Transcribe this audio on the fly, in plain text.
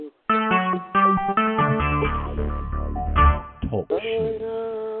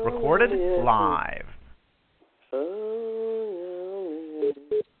recorded live.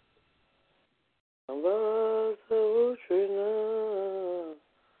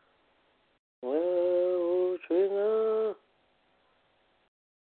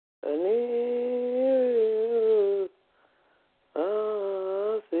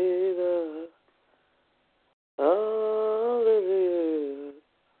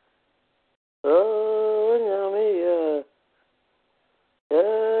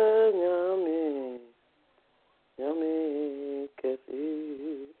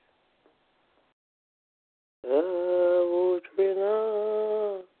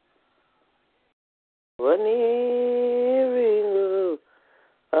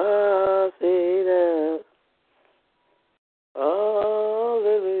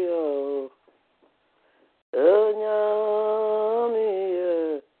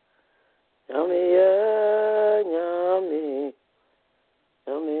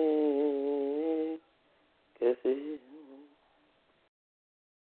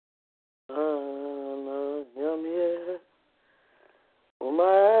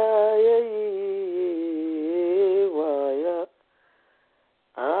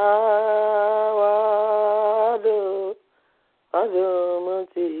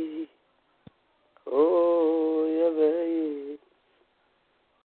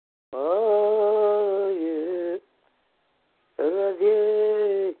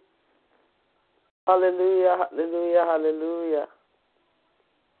 Hallelujah, hallelujah, hallelujah.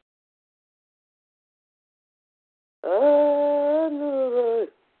 Hallelujah.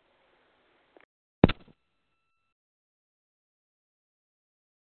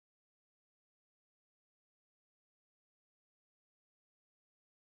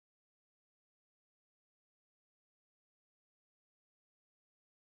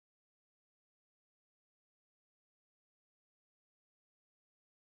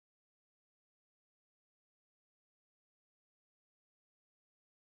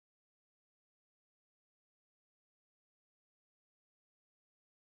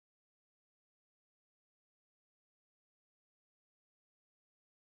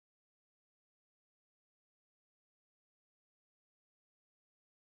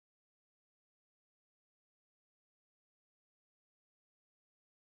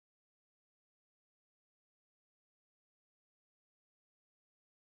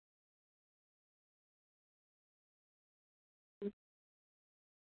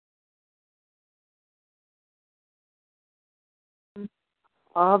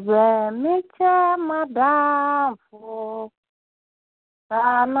 Obe miche madamfo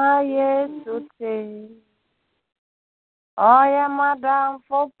sana Yesu te oya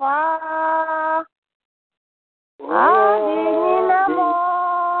madamfo pa adi ninamo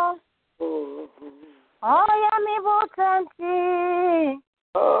oya mi butanti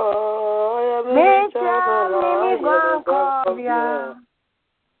miche mimi gwankobia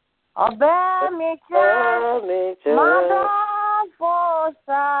obe miche madamfo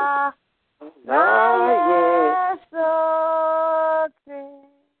sa na Yesu te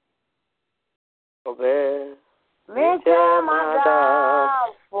Obe miche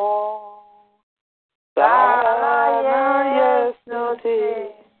madamfo sana Yesu te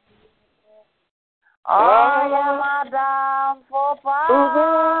oya madamfo pa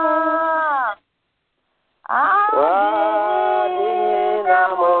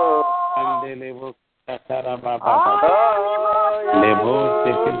adinamo Lebo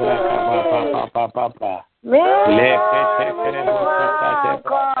sekibra papa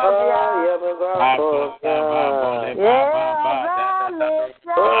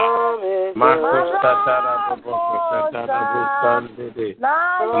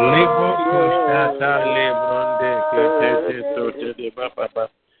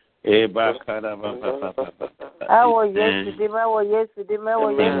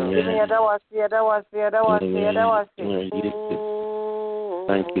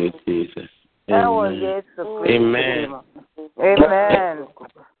Thank you, Jesus. Amen. Amen. Amen.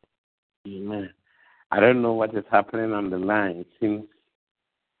 Amen. I don't know what is happening on the line. It seems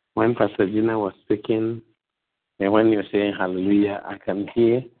when Pastor Gina was speaking, and when you're saying hallelujah, I can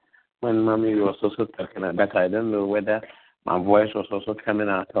hear. When Mommy was also talking about that, I don't know whether my voice was also coming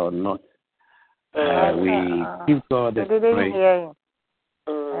out or not. We give God the praise.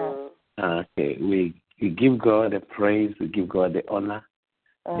 Okay, we give God the praise, we give God the honor.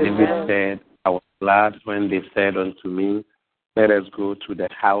 David said, I was glad when they said unto me, let us go to the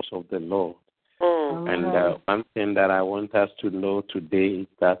house of the Lord. And one thing that I want us to know today is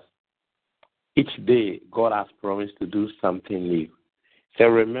that each day God has promised to do something new. So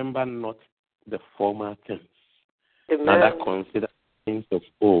remember not the former things. Rather consider things of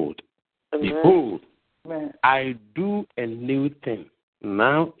old. Amen. Behold, Amen. I do a new thing.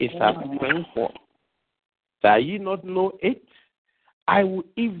 Now it has sprung forth. Shall ye not know it? I will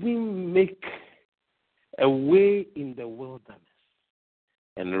even make a way in the wilderness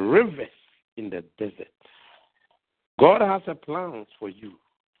and rivers in the desert. God has a plan for you.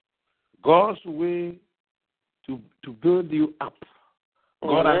 God's way to build you up.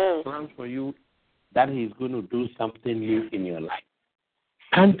 God has plans for you that He's going to do something new in your life.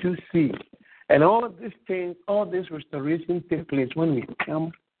 Can't you see? And all of these things, all this restoration take place when we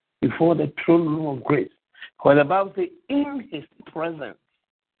come before the throne room of grace. Because the Bible says, in His presence,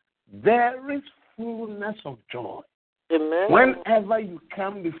 there is fullness of joy. Amen. Whenever you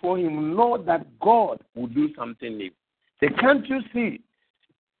come before Him, know that God will do something new. Say, can't you see?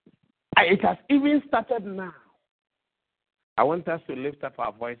 It has even started now. I want us to lift up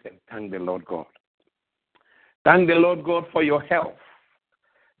our voice and thank the Lord God. Thank the Lord God for your health.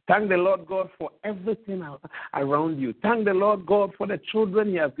 Thank the Lord God for everything around you. Thank the Lord God for the children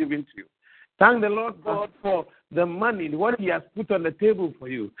He has given to you. Thank the Lord God for the money, what He has put on the table for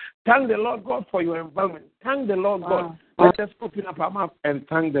you. Thank the Lord God for your environment. Thank the Lord God. Let us open up our mouth and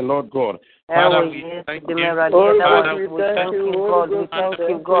thank the Lord God. Father, we thank you. Father, we thank you, God. We thank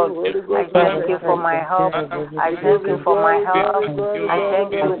you, God. I thank you for my health. I thank you for my health. I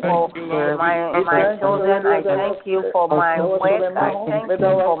thank you for my children. I thank you for my work. I thank you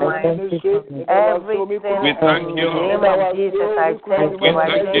for my everything. We thank In you, the name of Jesus, I thank you. I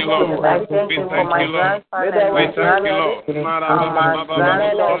thank you. I thank you for my grandson and my granddaughter and my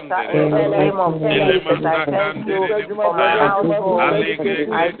granddaughter. In the name of Jesus, I thank you for my household. I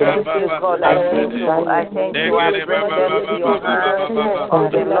thank you, God. I thank you. I thank you. I bring them to your hands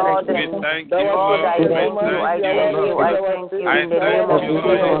of the Lord. And God, I thank you. I thank you. I thank you. In the name of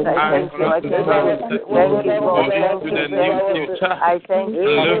Jesus, I thank you. I thank you. Thank you, God. Thank you. Thank you. I thank you.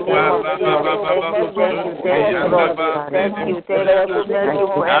 In the name of Jesus. Thank you. Thank you, Lord. Thank you. Thank you. Thank you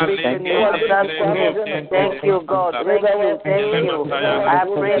for everything you have done for me. Thank you, God. Thank you. Thank you. I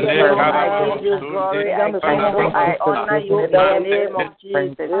praise you. I give you glory. I thank you. I honor you in the name of Jesus.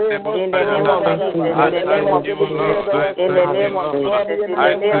 In the name of Jesus. In the name of Jesus. In the name of Jesus. In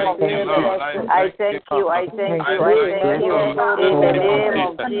the name of Jesus. I thank you. I thank you. I thank you. In the name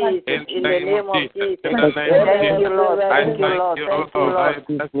of Jesus. In the name of Jesus. Thank you, Lord. Thank you, Lord. Thank you, Lord.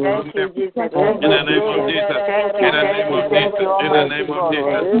 Thank you, Jesus. Thank you, in the name of Jesus. Thank you. In the name of Thank Jesus. you, In the name of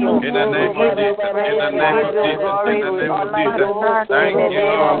Jesus. In the name of Jesus. In the name of Jesus. In the name of Jesus. Thank you,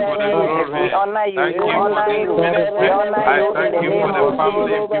 Lord, for the glory. We honor you. Thank We you for honor the you. ministry. We honor I you in thank the you name for the of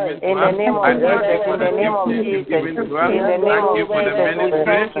family Jesus. given to In the us. name of I thank Jesus. you for In the the name of gift Jesus. given to us. In the name Thank of you for the Jesus. We ministry.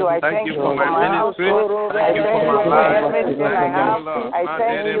 thank you. I Thank thank you you for my for my ministry. household. I Thank you for thank my you for life. everything I Thank you, have. Lord. I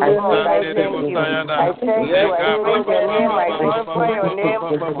thank you, Lord. I thank you. I thank you. I praise your name. I glorify your name.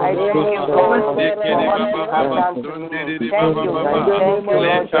 I thank you, God, for all you have done to me. Thank you. Thank you,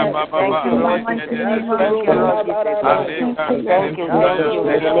 Lord Jesus. Thank you, Lord Jesus. Thank you, Lord Jesus. Thank you. Thank you. Thank you.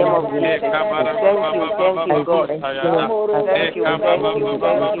 In the name of Jesus. Thank you. Thank you, God. Thank you. Thank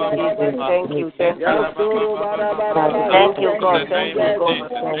you. Thank you, Jesus. Thank you. Thank you. Thank you, God. Thank you, God.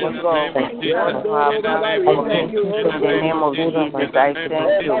 Thank you, God. What you have done for me. In the name of Jesus, I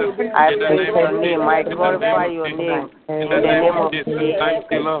thank you. I praise your name. I glorify your name. In the name of Jesus.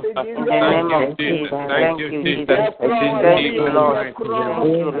 Thank you, Lord. In the name of Jesus. Thank you, Jesus. Thank you, Lord. Thank you, Lord.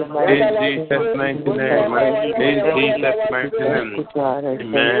 In Jesus' mighty name. In Jesus' mighty name.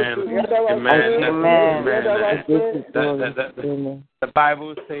 Amen. Amen. Amen. The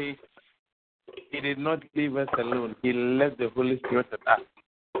Bible says He did not leave us alone. He left the Holy Spirit with us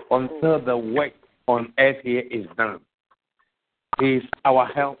until the work on earth here is done. He is our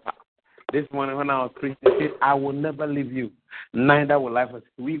helper. This morning when I was preaching, he said, I will never leave you, neither will I forsake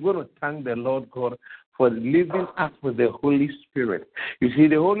you. We're going to thank the Lord God for leaving us with the Holy Spirit. You see,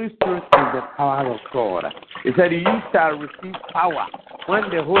 the Holy Spirit is the power of God. He said, you shall receive power when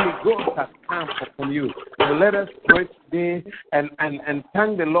the Holy Ghost has come upon you. So let us pray today and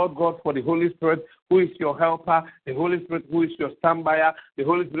thank the Lord God for the Holy Spirit, who is your helper, the Holy Spirit who is your standby, the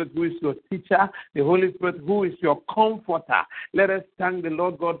Holy Spirit who is your teacher, the Holy Spirit who is your comforter. Let us thank the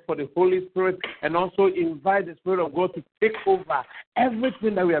Lord God for the Holy Spirit and also invite the Spirit of God to take over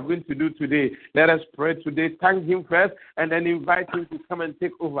everything that we are going to do today. Let us pray today, thank Him first, and then invite Him to come and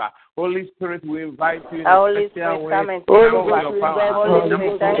take over. Holy Spirit, we invite you in a special way. Come and take over. Holy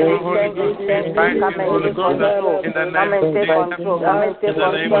Spirit, thank you. Come and take control. Come and take control. Come and take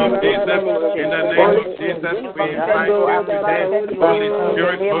control. In the name of Jesus, we invite you today.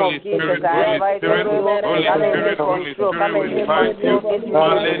 Holy Spirit, Holy Spirit, Holy Spirit, Holy Spirit, Holy Spirit, we invite you.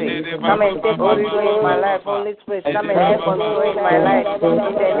 come and take control in my life. Holy Spirit, come and take control in my life. In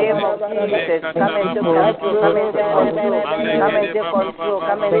the name of Jesus, come and take control, come and take control, come and take control,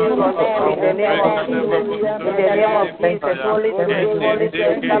 come and take control in the name of Jesus. In the name of Jesus, Holy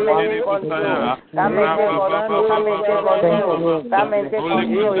Spirit, come and take control, come and take control, come and take control, come and take control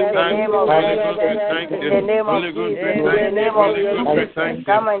in the name of Jesus. In the name of Jesus, in the name of Jesus,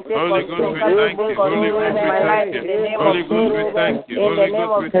 come and take control, come and take control in my life. In the name of Jesus, in the name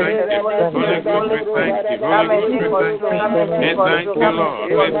of Jesus, Holy Spirit, come and take control, come and take control, come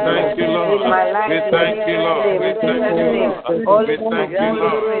and take control in my life. In Jesus' name, Holy Spirit,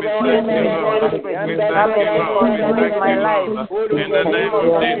 Holy Spirit, come and take control in my life. In the name of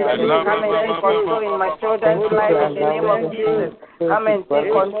Jesus, come and take control in my children's life. In the name of Jesus, come and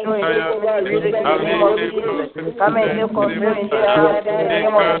take control in this ministry. In the name of Jesus, come and take control in this house. In the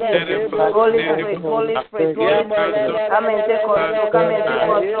name of Jesus, Holy Spirit, Holy Spirit, Holy Spirit, come and take control, come and take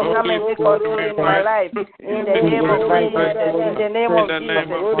control, come and take control in my life. In the name of Jesus, in the name of Jesus,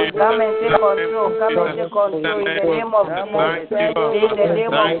 come and take control, come and take control in the name of Jesus. In the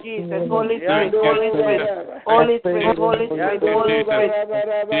name of Jesus, Holy Spirit, Holy Spirit, Holy Spirit, Holy Spirit, Holy Spirit,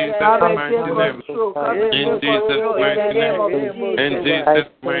 come and take control, come and take control in the name of Jesus. In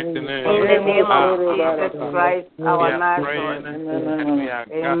Jesus' mighty name. In the name of Jesus Christ, our Lord.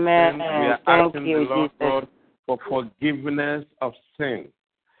 Amen. We are Thank asking you, the Lord God for forgiveness of sin.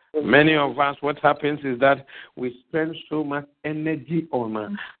 Many of us, what happens is that we spend so much energy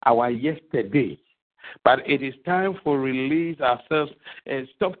on our yesterday. But it is time for release ourselves and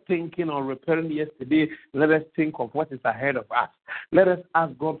stop thinking on repairing yesterday. Let us think of what is ahead of us. Let us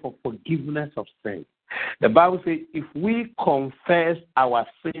ask God for forgiveness of sin. The Bible says if we confess our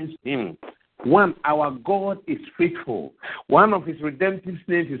sins to Him, one, our God is faithful. One of His redemptive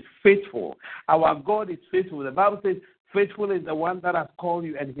names is faithful. Our God is faithful. The Bible says faithful is the one that has called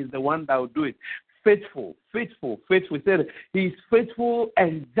you, and He's the one that will do it. Faithful, faithful, faithful. He said He's faithful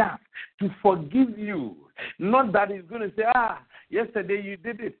and just to forgive you. Not that He's going to say, yesterday you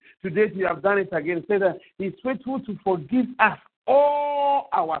did it, today you have done it again. He said that He's faithful to forgive us all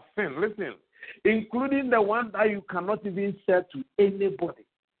our sin. Listen, including the one that you cannot even say to anybody.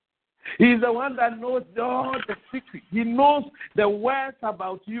 He's the one that knows all the secrets. He knows the words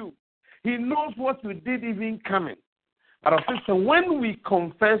about you. He knows what you did even coming. But our sister, when we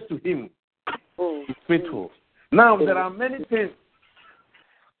confess to Him, He's faithful. Now, there are many things.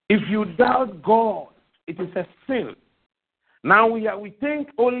 If you doubt God, it is a sin. Now, we think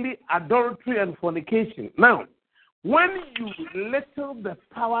only adultery and fornication. Now, when you little the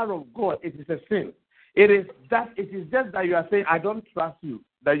power of God, it is a sin. It is just that you are saying, I don't trust you,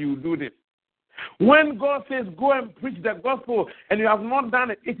 that you do this. When God says, go and preach the gospel, and you have not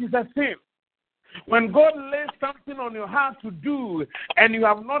done it, it is a sin. When God lays something on your heart to do, and you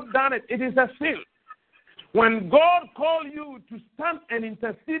have not done it, it is a sin. When God calls you to stand and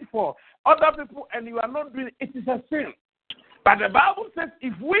intercede for other people, and you are not doing it, it is a sin. But the Bible says,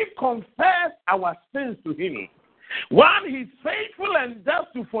 if we confess our sins to Him, one, He's faithful and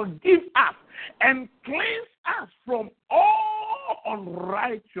just to forgive us and cleanse us from all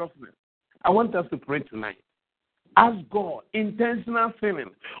unrighteousness. I want us to pray tonight. Ask God, intentional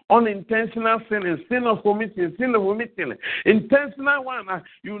sinning, unintentional sinning, sin of omission, intentional one.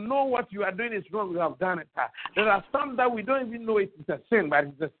 You know what you are doing is wrong, you have done it. There are some that we don't even know it is a sin, but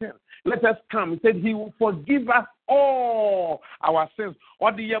it's a sin. Let us come. He said He will forgive us all our sins.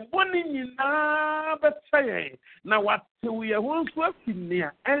 Or the yaboni now what we are once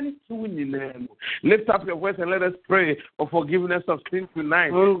near and to lift up your voice and let us pray for forgiveness of sin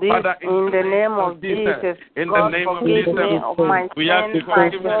tonight. Father, in the name of Jesus, in the name of Jesus, we ask you for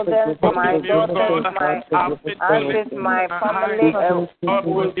children, for my daughters, my aunties, my family. Lord,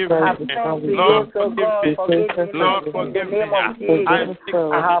 forgive me. Lord, forgive me. Lord, forgive me. In the name of Jesus,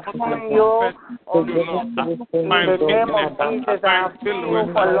 I have known you. In the name of Jesus, I have known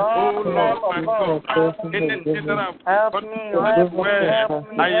you for long time ago. Help me, help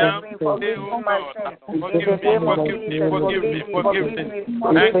me, forgive me my sins. In the name of Jesus, forgive me.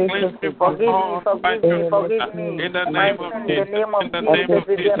 In the name of Jesus, in the name of Jesus,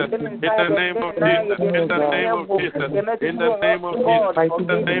 in the name of Jesus, in the name of Jesus, in the name of Jesus, in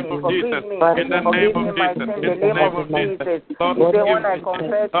the name of Jesus, in the name of Jesus, in the name of Jesus. Lord,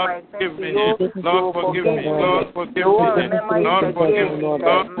 forgive me. Lord, forgive me. Lord, forgive me. Lord, Lord, forgive me. Lord, forgive me.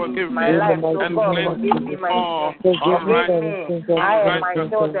 Lord, forgive me. My life, so And God, cleanse forgive me my sins. Forgive me. I and my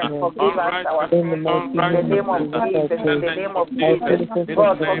children, forgive us our sins. In the name of Jesus, in the name of Jesus.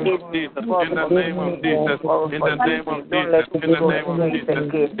 God, forgive me. God, in the forgive name of me. Jesus, God, in the name forgive me. of Don't let Jesus, me in the go name of to Jesus,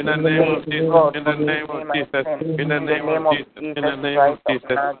 again. in the name of Jesus, God, in the forgive name me of my Jesus, sins. in the name of Jesus, in the name of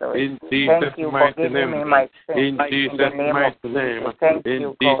Jesus, in Jesus' Thank you for mighty giving me name, my sins. in Jesus' mighty name, Thank in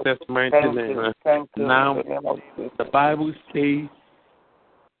you, God. Jesus' mighty Thank name. you. Thank you. Now, In the name of Jesus. the Bible says,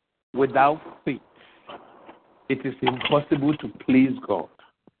 without faith, it is impossible to please God.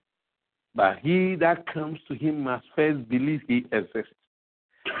 But he that comes to him must first believe he exists.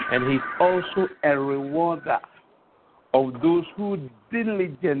 And he's also a rewarder of those who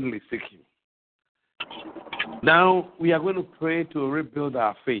diligently seek him. Now, we are going to pray to rebuild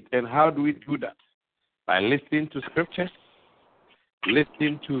our faith. And how do we do that? By listening to scriptures,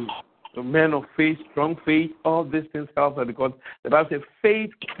 listening to the men of faith, strong faith, all these things help us, because the Bible says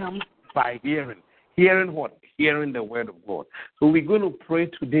faith comes by hearing. Hearing what? Hearing the word of God. So we're going to pray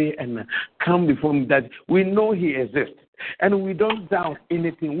today and come before him that we know he exists. And we don't doubt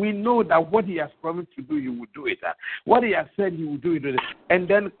anything. We know that what he has promised to do, he will do it. What he has said, he will do it. And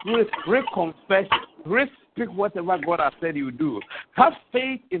then reconfess, speak whatever God has said he will do. Have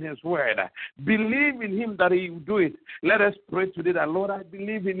faith in his word. Believe in him that he will do it. Let us pray today that, Lord, I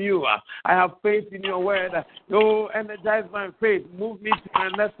believe in you. I have faith in your word. Oh, energize my faith. Move me to my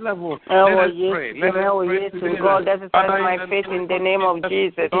next level. Let us pray. Let us pray today. God, exercise my faith in the name of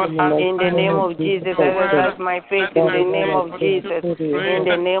Jesus. In the name of Jesus, exercise my faith in the name of Jesus. In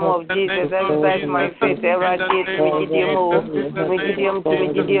the name of Jesus, exercise my faith. Eradicate in the name of Jesus, in the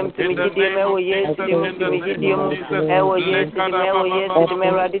name of Jesus,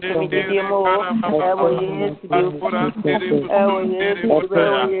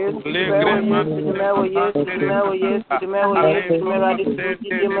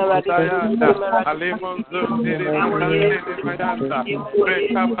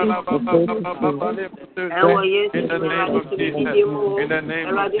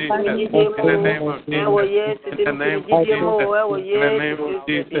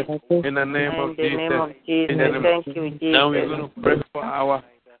 in the name of Jesus, in the name of Jesus. Thank you, Jesus. Now we're going to pray for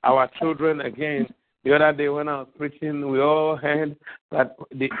our children again. The other day when I was preaching, we all heard that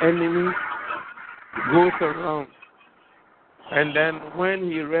the enemy goes around. And then when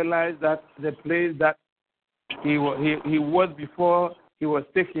he realized that the place that he was before he was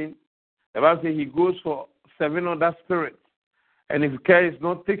taken, the Bible says he goes for 7 other spirits. And if care is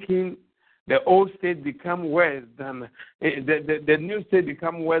not taken, the old state become worse than the new state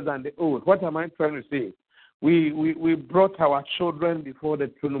become worse than the old. What am I trying to say? We brought our children before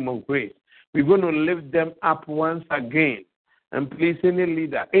the throne of grace. We're going to lift them up once again. And please, any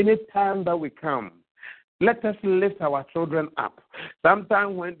leader, any time that we come, let us lift our children up.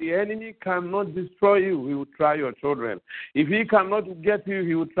 Sometimes when the enemy cannot destroy you, he will try your children. If he cannot get you,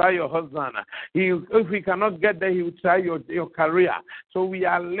 he will try your husband. If he cannot get there, he will try your career. So we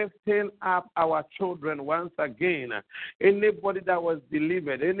are lifting up our children once again. Anybody that was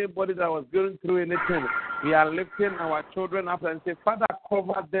delivered, anybody that was going through anything, we are lifting our children up and say, Father,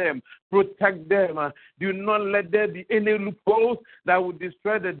 cover them, protect them. Do not let there be any loopholes that will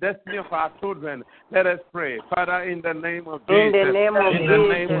destroy the destiny of our children. Let us pray. Father, in the name of Jesus. In the name of Jesus.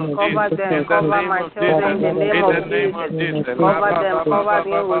 Cover them. Cover my children. In the name of Jesus. Cover them. Cover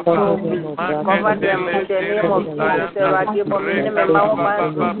me with hope. Cover them in the name of Jesus.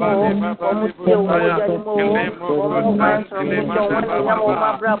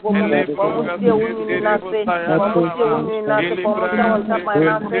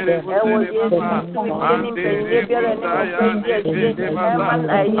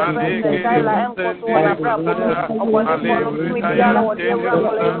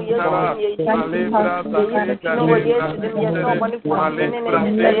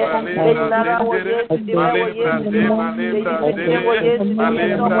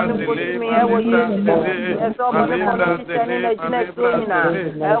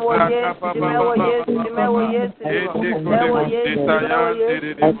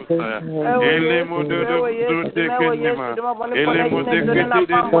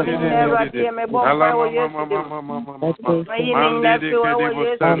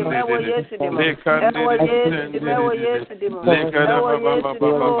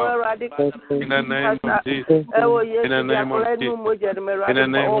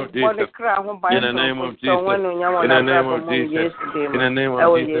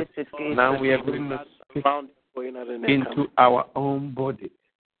 Now we are going to speak into our own body.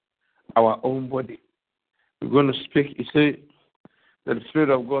 Our own body. We're going to speak. You say that the Spirit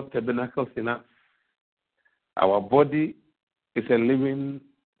of God tabernacles in us. Our body is a living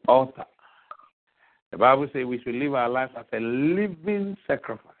altar. The Bible says we should live our life as a living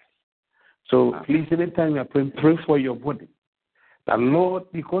sacrifice. So please, anytime you are praying, pray for your body. That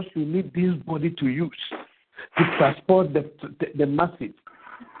Lord, because you need this body to use to transport the masses,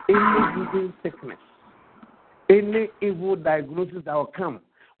 any hidden sickness, any evil diagnosis that will come,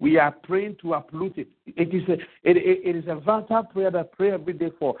 we are praying to uproot it. It is a vital prayer that pray every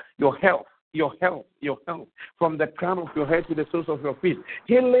day for your health. Your health, from the crown of your head to the soles of your feet.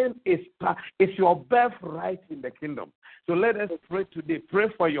 Healing is your birthright in the kingdom. So let us pray today. Pray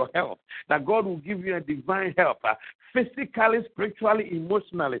for your health, that God will give you a divine help, physically, spiritually,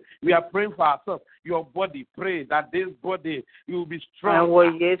 emotionally. We are praying for ourselves. Your body, pray that this body, you will be strong. In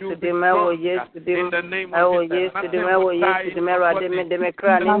the name of Jesus.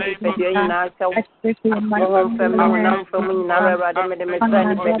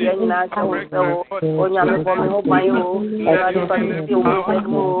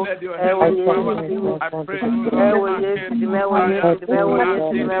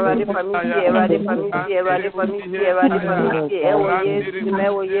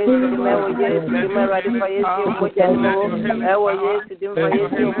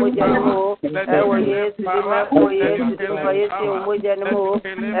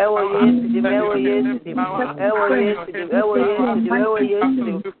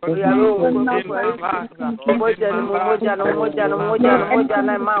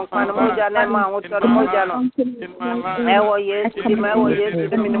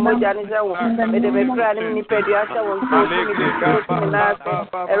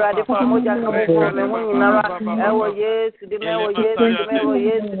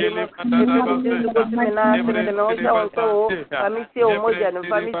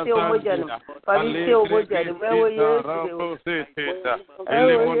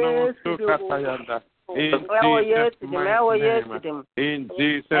 In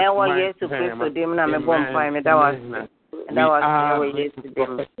Jesus'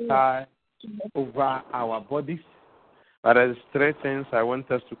 prophesy over our bodies. But there's three things I want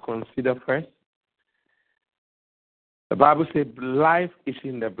us to consider first. The Bible says life is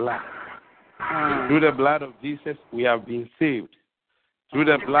in the blood. Through the blood of Jesus, we have been saved. Through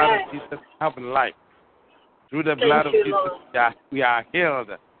the blood of Jesus, we have life. Through the blood of Jesus, we are healed.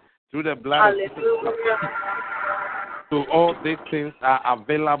 Through the blood of Jesus, so all these things are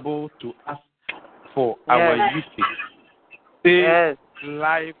available to us for our usage. Save,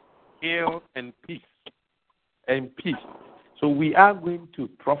 life, health, and peace. So we are going to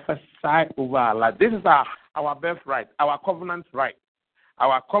prophesy over our life. This is our birthright, our covenant right.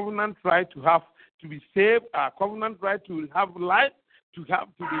 Our covenant right to be saved, our covenant right to have life, to be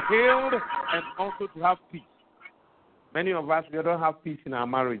healed, and also to have peace. Many of us, we don't have peace in our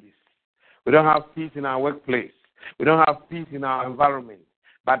marriages. We don't have peace in our workplace. We don't have peace in our environment.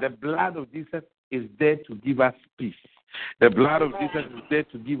 But the blood of Jesus is there to give us peace. The blood of Jesus is there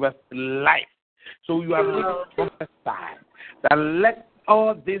to give us life. So you are going to prophesy that let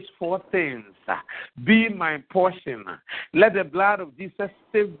all these four things be my portion. Let the blood of Jesus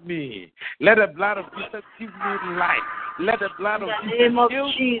save me. Let the blood of Jesus give me life. Let the blood of Jesus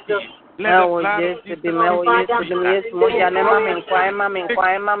heal me. Let the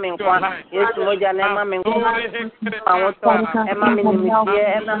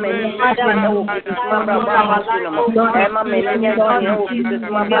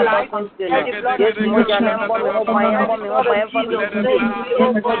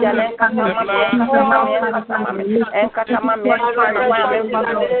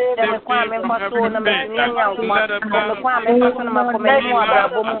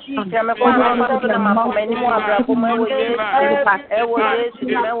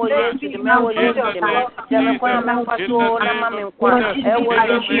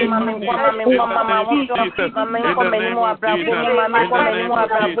of Jesus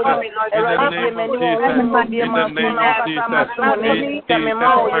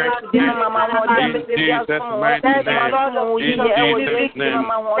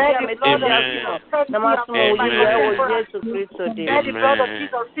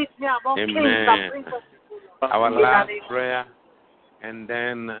Amen. Our last prayer, and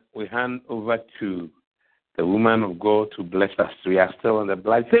then we hand over to the woman of God to bless us. We are still on the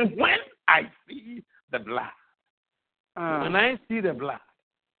blood. Say, when I see the blood, when I see the blood,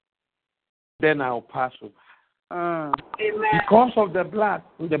 then I'll pass over. Because of the blood,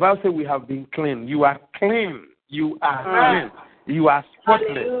 the Bible says we have been clean. You are clean. You are clean. You are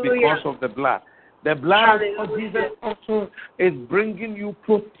spotless because of the blood. The blood of Jesus also is bringing you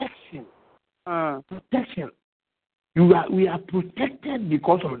protection. Protection. We are protected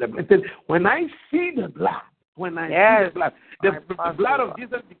because of the blood. When I see the blood, When I see the blood, the blood of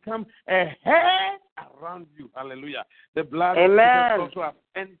Jesus becomes a hedge around you. Hallelujah. The blood of Jesus also has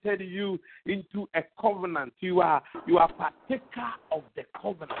entered you into a covenant. You are partaker of the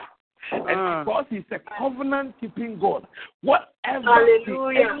covenant. And because he's a covenant-keeping God, whatever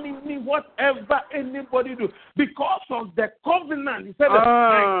the enemy, whatever anybody do, because of the covenant, he said that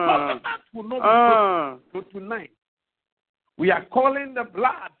my covenant will not be broken. So tonight, we are calling the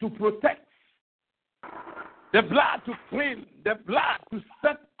blood to protect, the blood to clean, the blood to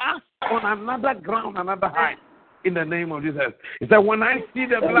set us on another ground, another height. In the name of Jesus. He said, when I see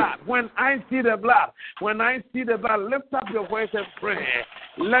the blood, lift up your voice and pray.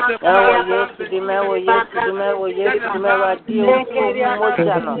 Let the blood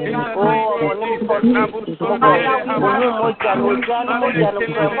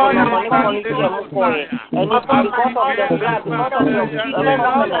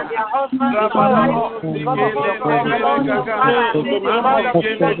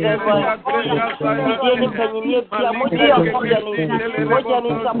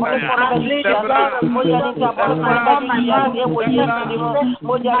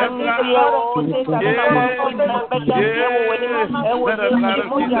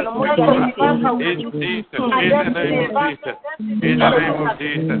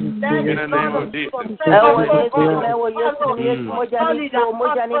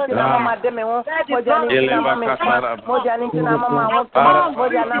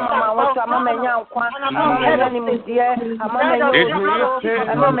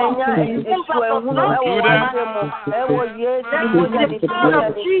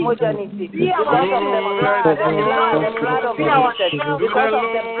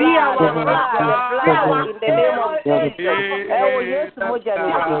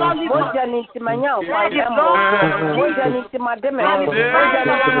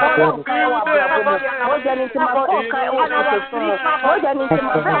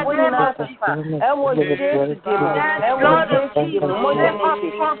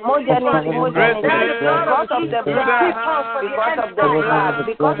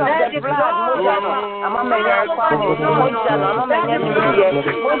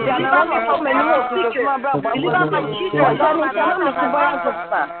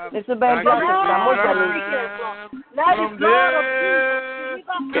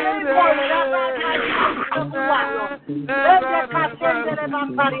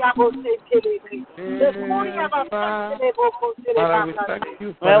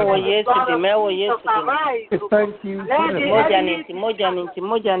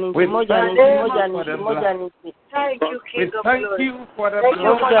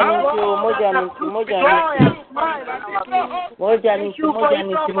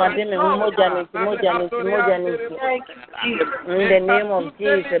in the name of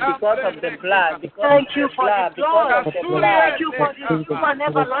Jesus, because of the blood, because of the blood, because of the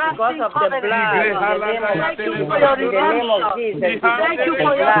blood, because of the blood, in the name of Jesus, thank you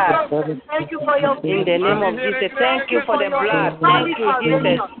for your blood, thank you for your, in the name of Jesus, thank you for the blood, thank you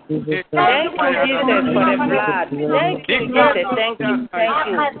Jesus, thank you Jesus for the blood, thank you Jesus, thank you, thank you,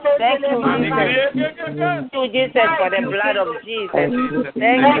 thank you Jesus for the blood of Jesus, thank you,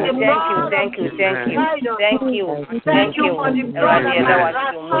 thank you, thank you, thank you, thank you, thank you, Amen.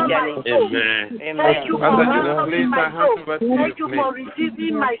 Thank you for receiving my soul. Thank you for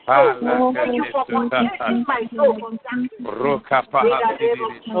receiving my soul. Thank you for protecting my soul from darkness.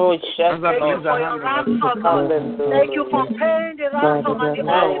 Oh, shut up. Thank you for paying the ransom and the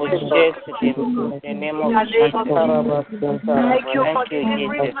price. In the name of Jesus. Thank you for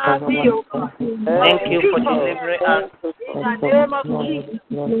delivering us. Thank you for delivering us. In the name of Jesus.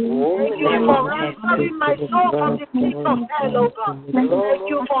 Thank you for ransom my soul from the pit of hell, oh God. Thank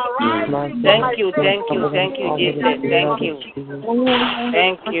you for rising. Thank you, thank you, thank you, Jesus.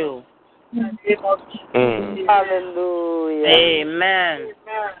 Thank you. Thank you. Hallelujah. Amen.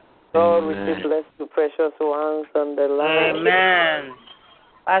 God, we bless the precious ones on the line. Amen.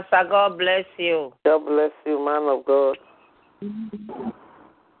 Pastor, God bless you. God bless you, man of God.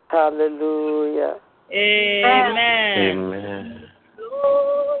 Hallelujah. Amen. Amen.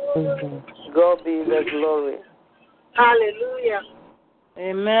 God be the glory. Hallelujah.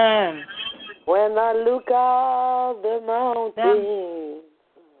 Amen. When I look out the mountains,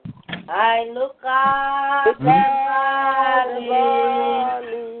 I look out the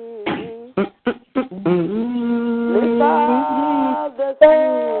valley. Look out the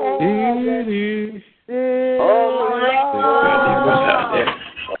city. Oh,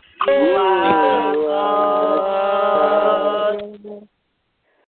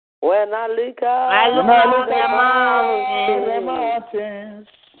 when I look out the mountains,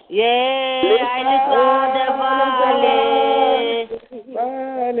 Yeah, I look at the valley.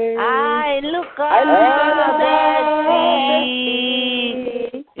 I look at the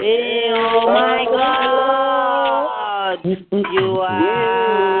sea. Oh my God, you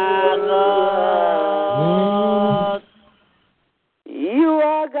are God. You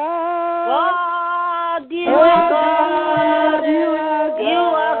are God. God, you are God. You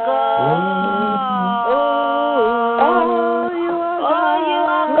are God.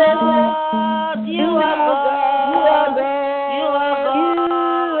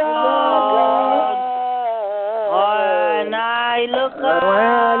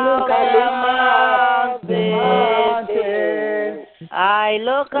 I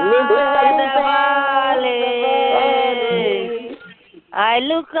look at the valley. I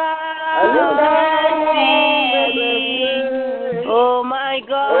look at the sea. Oh my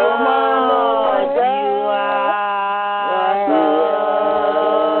God, you are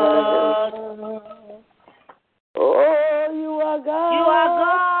God. Oh, you are God. You are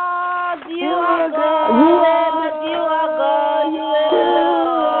God. You are God. You are God.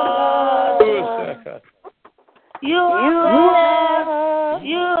 You are God.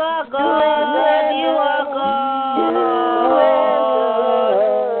 You are God. You are God.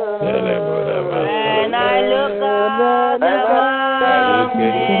 And I look at the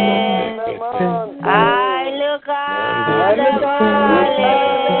mountain. I look at the valley.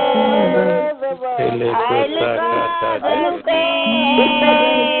 I look at the sea.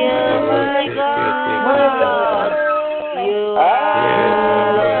 Oh my God. You are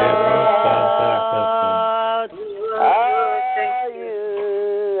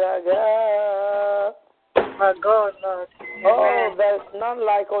our God, Lord. Oh, there's none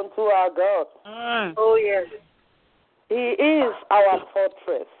like unto our God. Oh, yes. He is our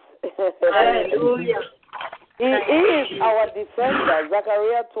fortress. Hallelujah. He is our defender.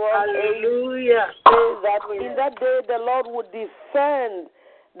 Zechariah 12:8 says that in that day the Lord would defend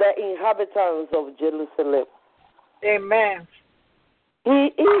the inhabitants of Jerusalem. Amen.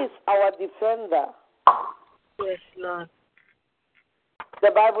 He is our defender. Yes, Lord. The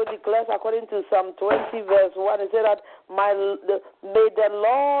Bible declares, according to Psalm 20, verse 1, it says that may the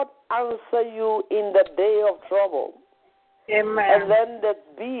Lord answer you in the day of trouble. Amen. And then the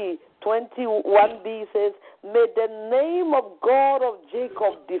B, 21b says, may the name of God of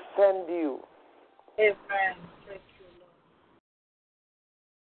Jacob defend you. Amen. Thank you,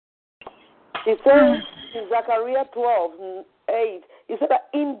 Lord. He says in Zechariah 12:8, he said that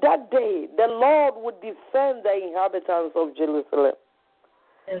in that day the Lord would defend the inhabitants of Jerusalem.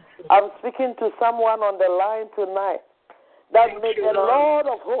 Yes, I'm speaking to someone on the line tonight that may the Lord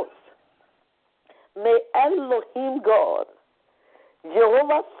of hosts, may Elohim God,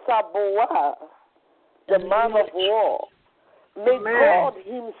 Jehovah Sabaoth, the man of war, may God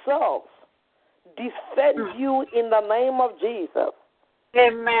himself defend you in the name of Jesus.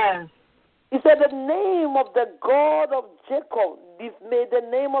 Amen. He said the name of the God of Jacob, may the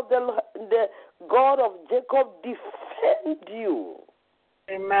name of the God of Jacob defend you.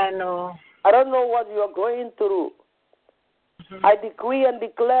 Amen. Oh. I don't know what you're going through. I decree and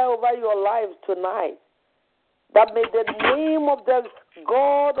declare over your lives tonight that may the name of the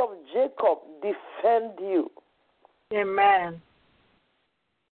God of Jacob defend you. Amen.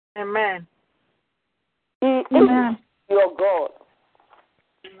 Amen. He is your God.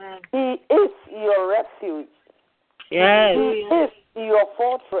 Amen. He is your refuge. Yes. He is your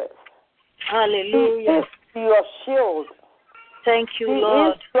fortress. Hallelujah. He is your shield. Thank you, He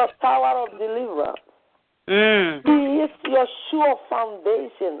Lord. is your tower of deliverance. He is your sure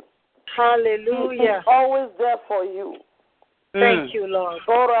foundation. Hallelujah. He is always there for you. Thank you, Lord.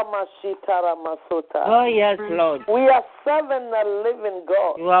 Oh, yes, Lord. We are serving a living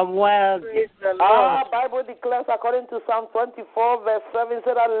God. You are worthy. Praise the Lord. Bible declares according to Psalm 24, verse 7, it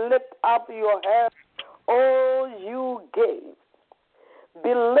said, lift up your head, O you gates.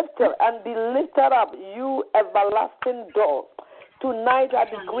 Be lifted and be lifted up, you everlasting doors. Tonight I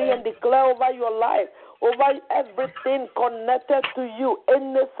decree and declare over your life, over everything connected to you,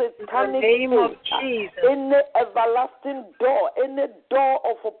 any satanic name of Jesus, any everlasting door, any door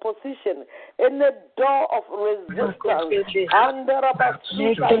of opposition, any door of resistance, and there are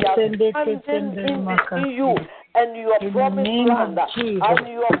standing in between you and your promised land and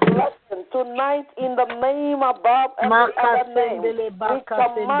your blessing tonight in the name above every other name. We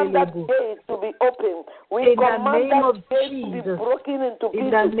command that gate to be open. We command that gate to be broken into pieces. In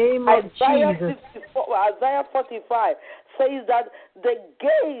the name of Jesus. Isaiah 45 says that the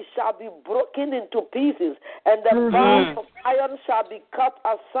gate shall be broken into pieces and the bars of iron shall be cut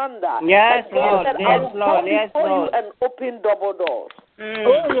asunder. Yes, and God Lord. said, Yes, I will Lord. go Yes, before Lord. you and open double doors.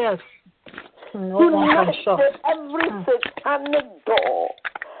 Oh, yes. No one can shut. Every satanic door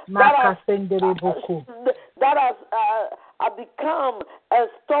that has become a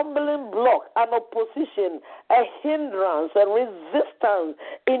stumbling block, an opposition, a hindrance, a resistance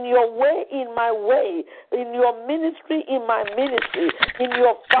in your way, in my way, in your ministry, in my ministry, in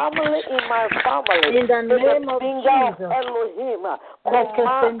your family, in my family. In the name of Jesus. Elohim, in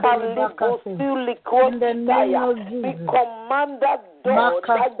the name of Jesus. We command that door,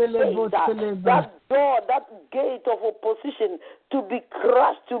 that gate of opposition to be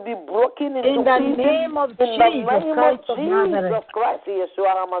crushed, to be broken into in the name of Jesus Christ of Nazareth.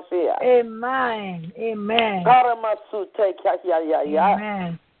 Amen. Amen.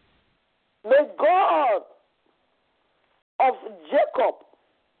 Amen. May God of Jacob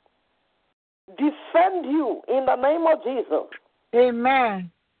defend you in the name of Jesus.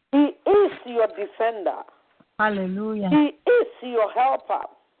 Amen. He is your defender. Hallelujah. He is your helper.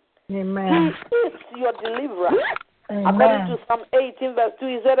 Amen. He is your deliverer. Amen. According to Psalm 18, verse 2,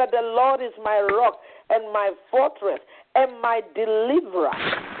 he said that the Lord is my rock and my fortress and my deliverer.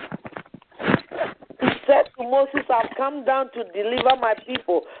 He said to Moses, I've come down to deliver my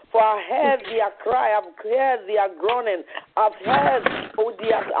people, for I heard their cry, I've heard their groaning, I've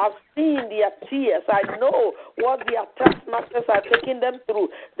seen their tears. I know what their taskmasters are taking them through.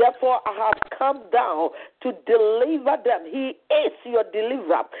 Therefore, I have come down to deliver them. He is your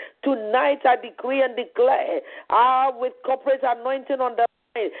deliverer. Tonight, I decree and declare, with corporate anointing on the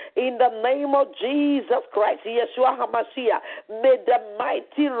in the name of Jesus Christ, Yeshua HaMashiach, may the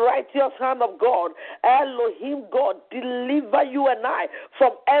mighty righteous hand of God, Elohim God, deliver you and I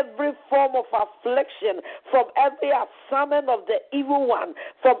from every form of affliction, from every assignment of the evil one,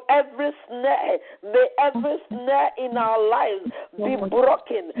 from every snare. May every snare in our lives be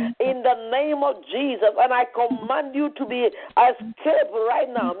broken in the name of Jesus. And I command you to be escape right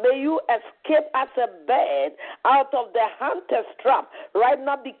now. May you escape as a bird out of the hunter's trap right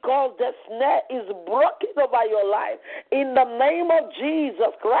now, because the snare is broken over your life. In the name of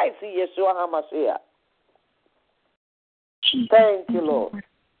Jesus Christ, Yeshua HaMashiach. Thank you, Lord.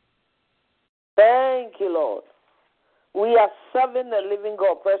 Thank you, Lord. We are serving the living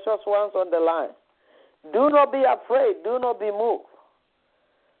God, precious ones on the line. Do not be afraid. Do not be moved.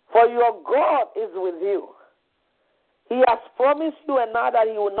 For your God is with you. He has promised you and I that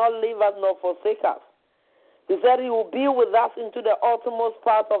he will not leave us nor forsake us. He said he will be with us into the uttermost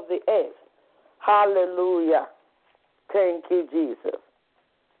part of the earth. Hallelujah. Thank you, Jesus.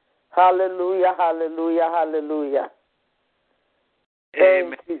 Hallelujah, hallelujah, hallelujah.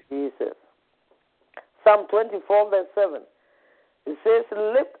 Thank you, Jesus. Psalm 24, verse 7. It says,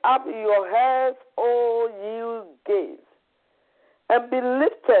 lift up your heads, O you gates, and be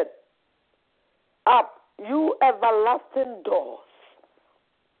lifted up, you everlasting doors.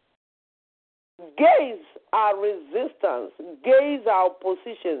 Gates are resistance. Gates are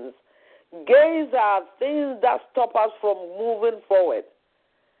oppositions. Gates are things that stop us from moving forward.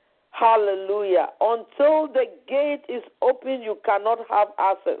 Hallelujah. Until the gate is open, you cannot have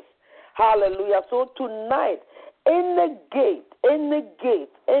access. Hallelujah. So tonight, any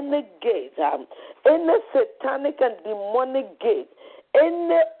satanic and demonic gate,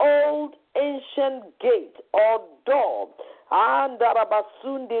 any old ancient gate or door,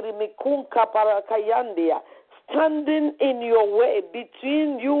 standing in your way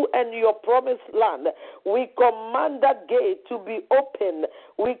between you and your promised land, we command that gate to be open.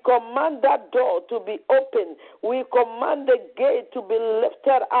 We command that door to be open. We command the gate to be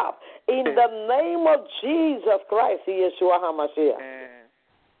lifted up in the name of Jesus Christ, Yeshua HaMashiach.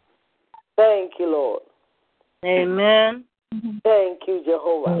 Thank you, Lord. Amen. Thank you,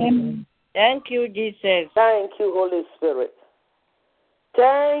 Jehovah. Amen. Thank you, Jesus. Thank you, Holy Spirit.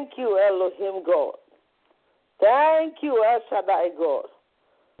 Thank you, Elohim God. Thank you, El Shaddai God.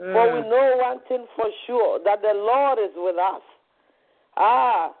 For we know one thing for sure, that the Lord is with us.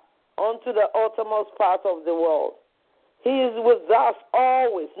 Unto the uttermost part of the world. He is with us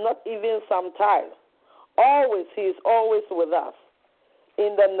always, not even sometimes. Always, he is always with us.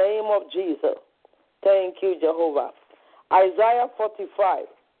 In the name of Jesus. Thank you, Jehovah. Isaiah 45.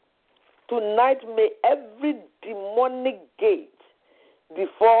 Tonight may every demonic gate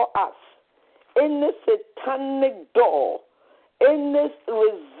before us, any satanic door, any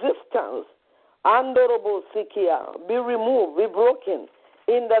resistance, be removed, be broken.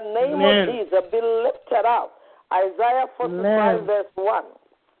 In the name of Jesus, be lifted up. Isaiah 45, verse 1.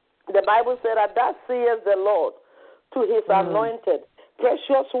 The Bible said that says the Lord to his anointed.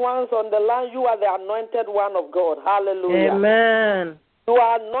 Precious ones on the line, you are the anointed one of God. Hallelujah. Amen. You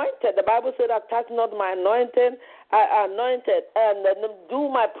are anointed. The Bible said that touch not my anointing anointed, and do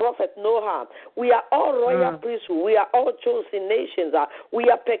my prophet no harm. We are all royal priesthood. We are all chosen nations. We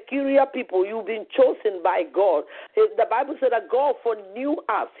are peculiar people. You've been chosen by God. The Bible said that God foreknew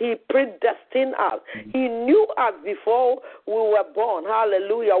us. He predestined us. He knew us before we were born.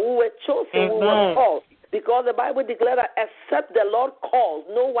 Hallelujah. We were chosen. We were called. Because the Bible declares that except the Lord calls,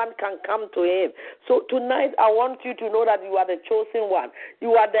 no one can come to him. So tonight I want you to know that you are the chosen one.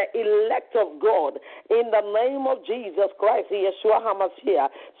 You are the elect of God. In the name of Jesus Christ, Yeshua HaMashiach.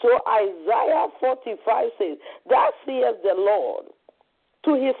 So Isaiah 45 says, thus says the Lord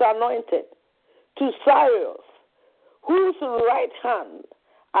to his anointed, to Cyrus, whose right hand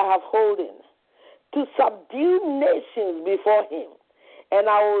I have holden, to subdue nations before him, and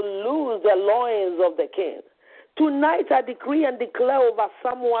I will loose the loins of the king. Tonight I decree and declare over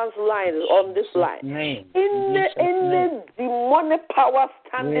someone's line on this line. Any demonic power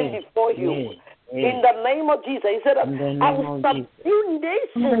standing before you, in the name of Jesus. He said, I will subdue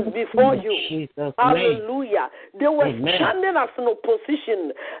nations before you. Hallelujah. They were standing as an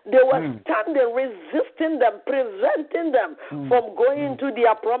opposition. They were standing, resisting them, preventing them from going to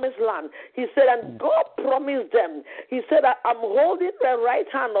their promised land. He said, and God promised them. He said, I'm holding the right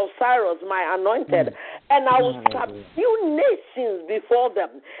hand of Cyrus, my anointed, and I will subdue nations before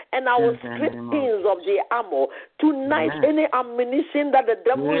them, and I will strip kings of their armor. Tonight, any ammunition that the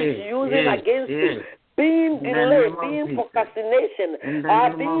devil is using against you, being delayed, being procrastination,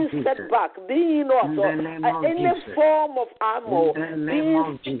 being set back, being also any form of armor,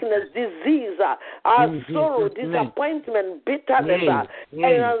 being sickness, disease, sorrow, disappointment, bitterness, and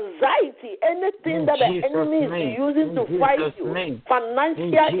anxiety, anything that the enemy is using to fight you,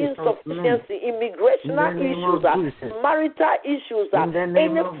 financial insufficiency, immigrational issues, marital issues,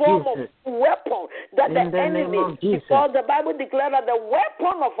 any form of weapon that the enemy, because the Bible declares that the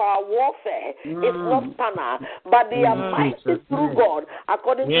weapon of our warfare is not carnal, but they are mighty through God,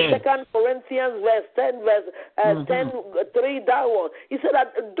 according to 2 Corinthians verse 10, verse 10:3 downward. He said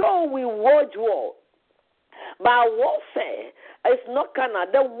that though we wage war, but our warfare is not carnal.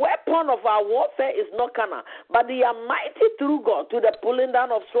 The weapon of our warfare is not carnal, but they are mighty through God to the pulling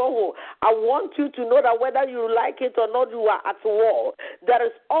down of stronghold. I want you to know that whether you like it or not, you are at war. There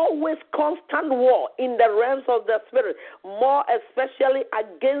is always constant war in the realms of the spirit, more especially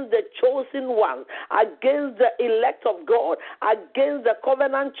against the chosen ones, against the elect of God, against the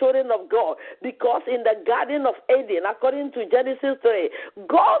covenant children of God. Because in the Garden of Eden, according to Genesis 3,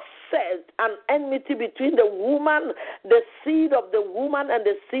 God set an enmity between the woman, the seed of the woman, and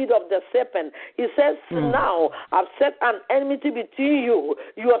the seed of the serpent. He says, now I've set an enmity between you,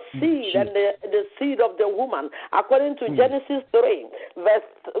 your seed, and the seed of the woman, according to Genesis 3, verse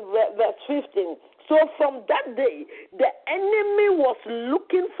 15. So from that day, the enemy was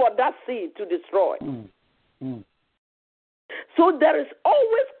looking for that seed to destroy. So there is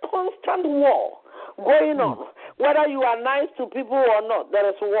always constant war going on. Whether you are nice to people or not, there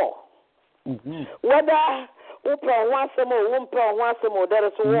is war. Whether there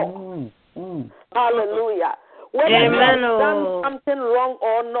is war. Hallelujah. Whether you have done something wrong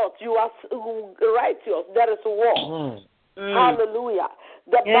or not, you are righteous, there is war. Hallelujah.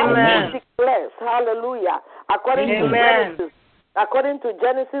 The Bible declares, hallelujah, according to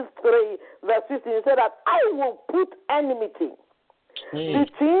Genesis 3, verse 15, it said that I will put enmity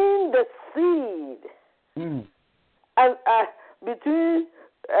between the seed and between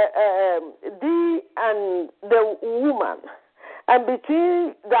thee and the woman, and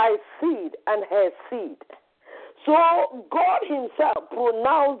between thy seed and her seed. So God himself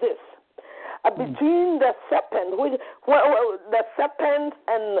pronounced this between the serpent, the serpent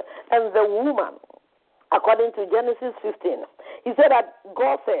and the woman, according to Genesis 15. He said that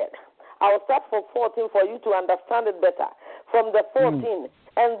God said, I will start from 14 for you to understand it better. From the 14,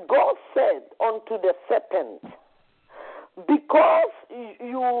 and God said unto the serpent, because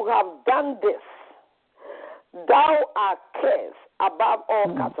you have done this, thou art cursed above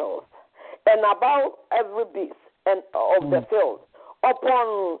all cattle, and above every beast and of the field.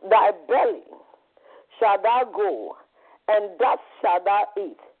 Upon thy belly shalt thou go, and dust shalt thou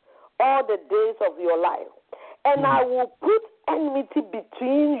eat all the days of your life. And I will put enmity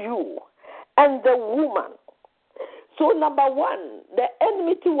between you and the woman. So number one, the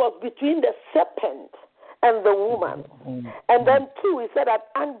enmity was between the serpent and the woman. And then two, he said that,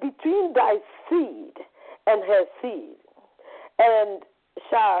 and between thy seed and her seed, and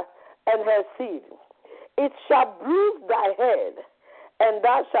her seed, it shall bruise thy head, and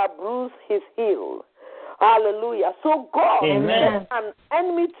thou shalt bruise his heel. Hallelujah. So God Amen. set an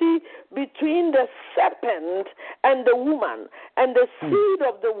enmity between the serpent and the woman, and the seed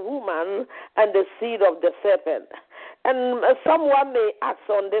of the woman and the seed of the serpent. And someone may ask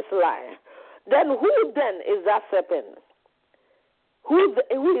on this line, then who then is that serpent? Who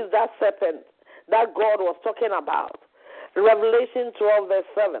is that serpent that God was talking about? Revelation 12 verse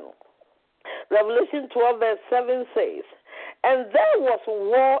 7. Revelation 12 verse 7 says, and there was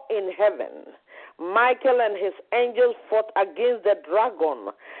war in heaven. Michael and his angels fought against the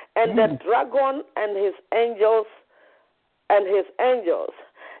dragon, and the dragon and his angels,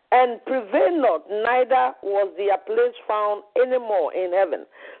 and prevailed not, neither was their place found anymore in heaven.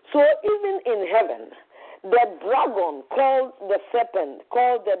 So even in heaven, the dragon, called the serpent,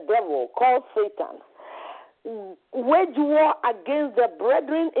 called the devil, called Satan, waged war against the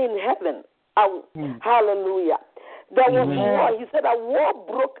brethren in heaven. Hallelujah. There was war. He said a war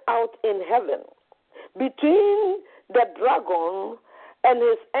broke out in heaven between the dragon and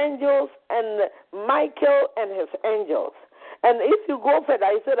his angels and Michael and his angels. And if you go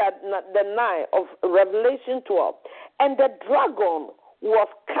further, he said at the 9 of Revelation 12, and the dragon was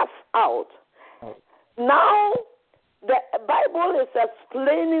cast out. Now, the Bible is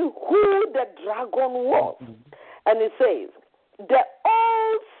explaining who the dragon was. And it says, the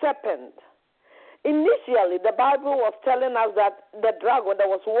old serpent. Initially, the Bible was telling us that the dragon, there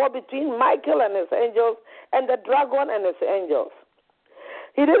was war between Michael and his angels and the dragon and his angels.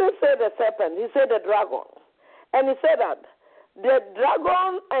 He didn't say the serpent, he said the dragon. And he said that the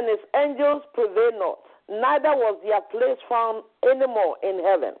dragon and his angels prevailed not, neither was their place found anymore in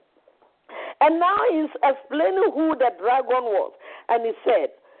heaven. And now he's explaining who the dragon was. And he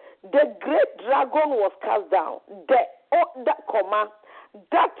said, the great dragon was cast down, that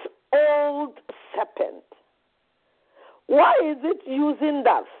old serpent. Why is it using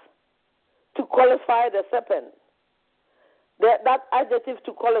that to qualify the serpent? That adjective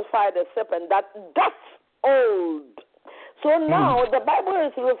to qualify the serpent, that's old. So now the Bible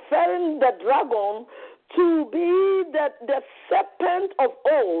is referring the dragon to be the serpent of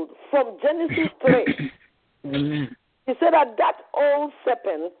old from Genesis 3. He said that old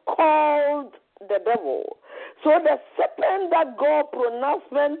serpent called the devil. So the serpent that God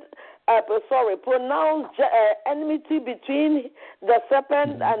pronounced enmity between the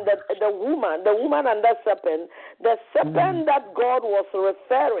serpent and the woman and the serpent that God was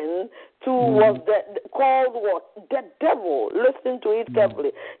referring to was called what? The devil. Listen to it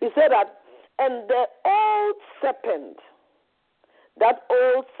carefully. He said that, and the old serpent, that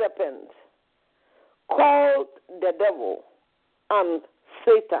old serpent called the devil and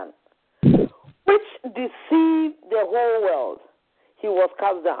Satan, which deceived the whole world, he was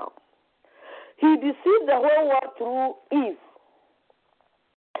cast down. He deceived the whole world through Eve.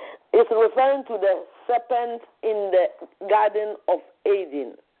 It's referring to the serpent in the Garden of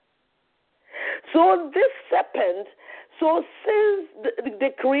Eden. So this serpent, since the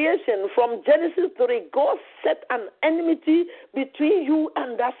creation from Genesis 3, God set an enmity between you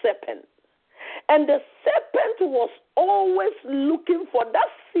and that serpent. And the serpent was always looking for that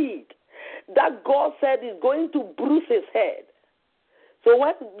seed that God said is going to bruise his head. So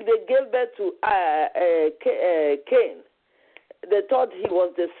when they gave birth to Cain, they thought he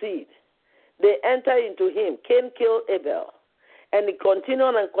was the seed. They entered into him. Cain killed Abel. And it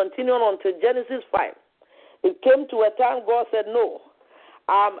continued until Genesis 5. It came to a time God said, no,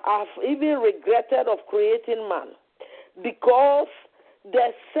 I've even regretted of creating man, because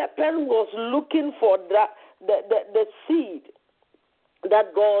the serpent was looking for the seed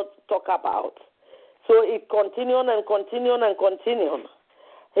that God talked about. So it continued.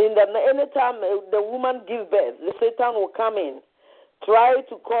 Anytime the woman gives birth, the Satan will come in, try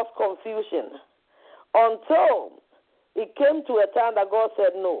to cause confusion, until it came to a time that God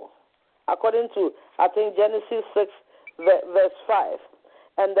said no, according to, I think, Genesis 6, verse 5.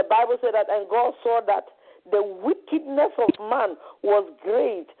 And the Bible said that, and God saw that the wickedness of man was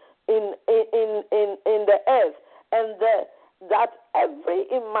great in the earth, and that every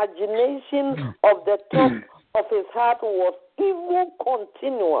imagination of the top of his heart was evil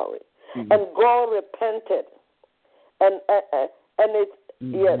continually. And God repented. And it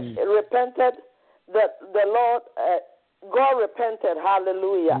repented that the Lord, God repented,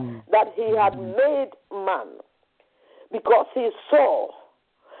 hallelujah, that he had made man, because he saw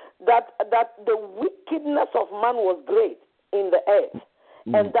that the wickedness of man was great in the earth,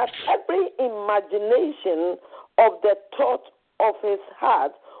 and that every imagination of the thought of his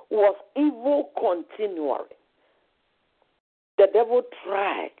heart was evil continually. The devil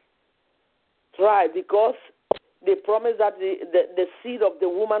tried, because they promised that the seed of the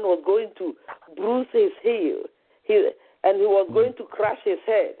woman was going to bruise his heel, and he was going to crush his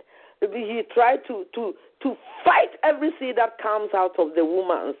head. He tried to fight every seed that comes out of the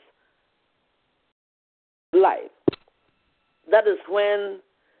woman's life. That is when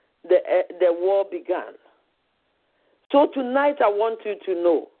the war began. So tonight I want you to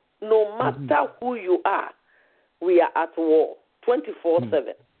know, no matter who you are, we are at war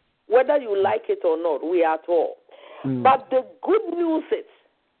 24/7. Whether you like it or not, we are at war. But the good news is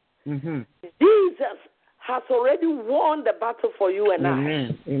Jesus has already won the battle for you and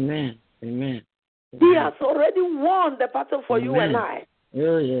I. Amen. He has already won the battle for you and I.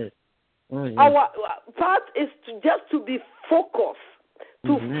 Oh, yes. Our part is to be focused,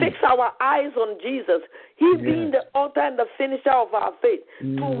 to fix our eyes on Jesus. He being the author and the finisher of our faith,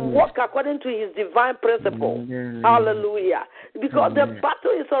 to walk according to his divine principle. Hallelujah. Because the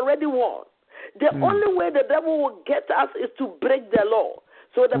battle is already won. The only way the devil will get us is to break the law.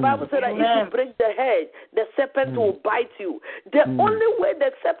 So the Bible said that if you break the hedge, the serpent will bite you. The only way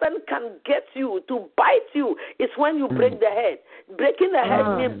the serpent can get you to bite you is when you break the hedge. Breaking the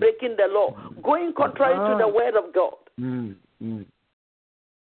hedge means breaking the law, going contrary to the word of God.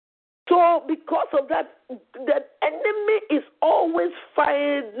 So because of that, the enemy is always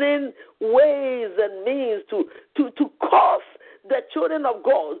finding ways and means to cause the children of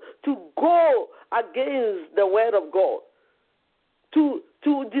God to go against the word of God, to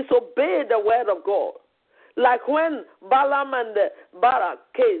disobey the word of God. Like when Balaam and the Barak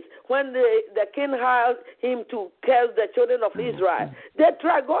case, when the king hired him to curse the children of Israel, they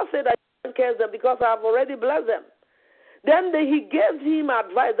tried. God said that I can't curse them because I have already blessed them. Then he gave him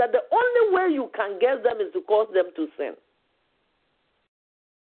advice that the only way you can get them is to cause them to sin.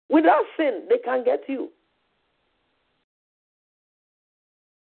 Without sin, they can get you.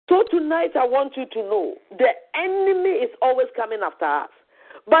 So tonight I want you to know the enemy is always coming after us.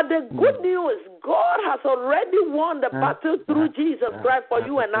 But the good news, God has already won the battle through Jesus Christ for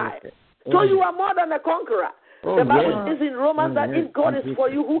you and I. So you are more than a conqueror. The Bible says in Romans that if God is for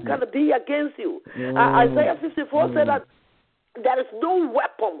you, who can be against you? Isaiah 54 said that there is no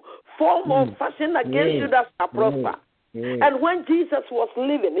weapon, form or fashion against you that shall prosper. And when Jesus was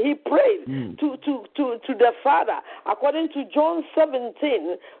living, he prayed to the Father. According to John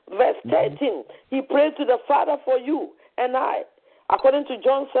 17, verse 13, he prayed to the Father for you and I. According to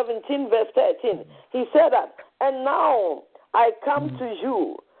John 17, verse 13, he said that, and now I come to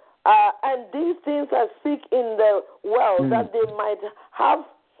you, and these things I speak in the world, that they might have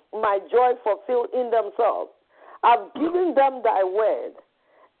my joy fulfilled in themselves. I've given them thy word,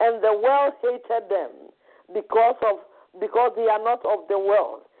 and the world hated them because they are not of the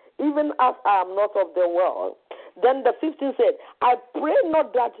world, even as I am not of the world. Then the 15 said, I pray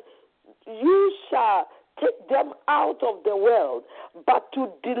not that you shall take them out of the world, but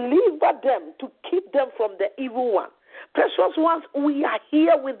to deliver them, to keep them from the evil one. Precious ones, we are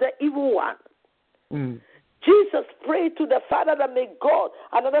here with the evil one. Jesus prayed to the Father that may God,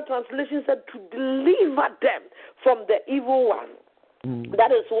 another translation said, to deliver them from the evil one.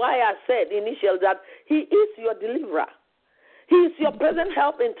 That is why I said initially that he is your deliverer. He is your present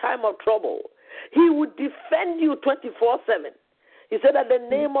help in time of trouble. He would defend you 24/7. He said that the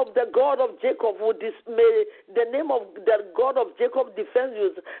name of the God of Jacob defends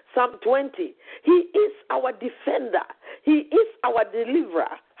you. Psalm 20. He is our defender. He is our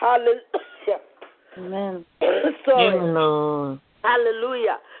deliverer. Hallelujah. Amen. Sorry.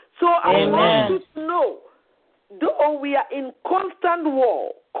 Hallelujah. So I want you to know, though we are in constant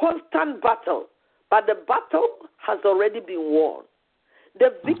war, constant battle, but the battle has already been won.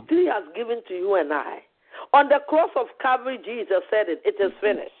 The victory has given to you and I. On the cross of Calvary, Jesus said it is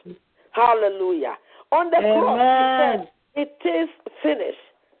finished. Hallelujah. On the cross, he said, it is finished.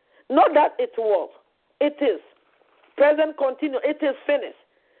 Not that it was. It is. Present continuous. It is finished.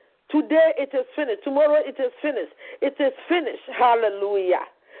 Today, it is finished. Tomorrow, it is finished. It is finished. Hallelujah.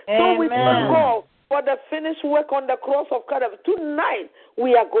 So we thank God for the finished work on the cross of Calvary. Tonight,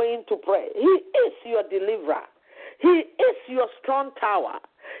 we are going to pray. He is your deliverer. He is your strong tower.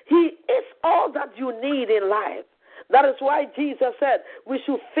 He is all that you need in life. That is why Jesus said we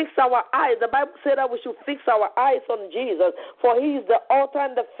should fix our eyes. The Bible said that we should fix our eyes on Jesus, for he is the author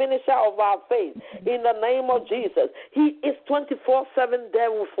and the finisher of our faith. In the name of Jesus, he is 24/7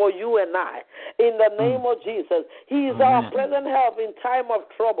 there for you and I. In the name of Jesus, he is our present help in time of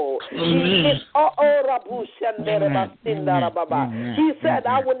trouble. He is He said,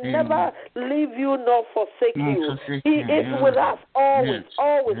 I will never leave you nor forsake you. He is with us always,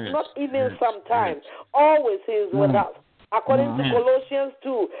 not even sometimes. Always he is with us. According to Colossians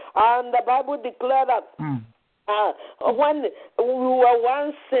 2, and the Bible declared that When we were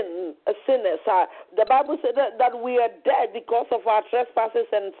once sinners, the Bible said that we are dead because of our trespasses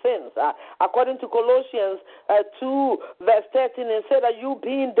and sins. According to Colossians 2, verse 13, it said that you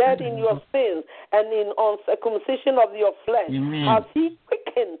being dead in your sins and in uncircumcision of your flesh, has he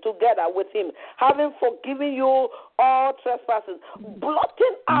quickened together with him, having forgiven you all trespasses,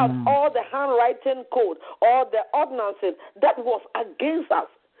 blotting out all the handwriting code, all the ordinances that was against us.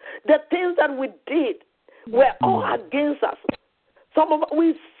 The things that we did were all against us. Some of us,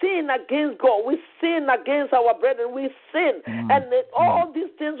 we sin against God. We sin against our brethren. We sin. And all these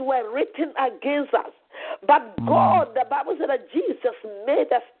things were written against us. But God, the Bible said that Jesus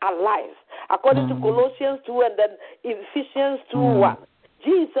made us alive. According to Colossians 2 and then Ephesians 2:1.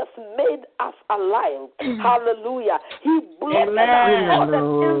 Jesus made us alive. Hallelujah. He blotted out all the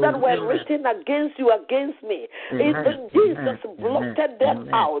things that were written against you, against me. Jesus blotted them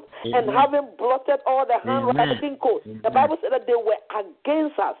out. And having blotted all the handwriting codes, the Bible said that they were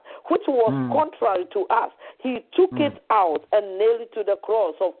against us, which was contrary to us. He took it out and nailed it to the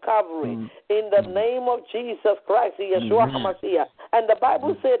cross of Calvary in the name of Jesus Christ, Yeshua HaMashiach. And the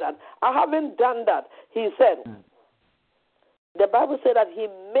Bible said that, having done that, he said, the Bible said that he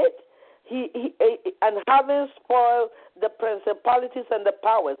and having spoiled the principalities and the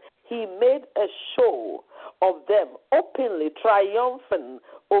powers, he made a show of them, openly triumphant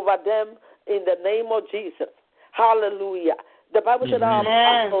over them in the name of Jesus. Hallelujah. The Bible said our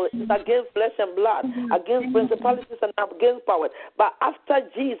battle is against flesh and blood, against principalities and against powers. But after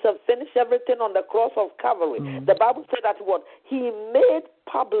Jesus finished everything on the cross of Calvary, the Bible said that what? He made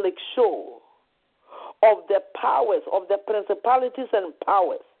public show of the powers, of the principalities and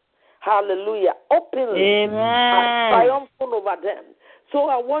powers. Hallelujah. Openly. Triumphant over them. So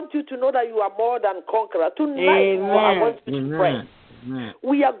I want you to know that you are more than conqueror. Tonight, I want you to pray.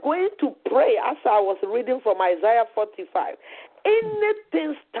 We are going to pray as I was reading from Isaiah 45.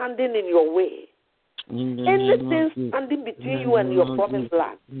 Anything standing in your way, anything standing between you and your promised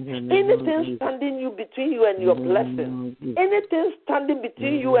land, anything standing between you and your blessings, anything standing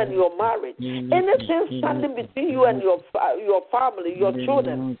between you and your marriage, anything standing between you and your family, your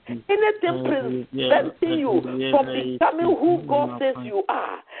children, anything preventing you from becoming who God says you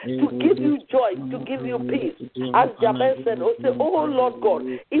are, to give you joy, to give you peace. As Jabez said, oh Lord God,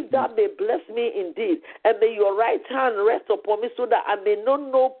 if thou may bless me indeed, and may your right hand rest upon me so that I may not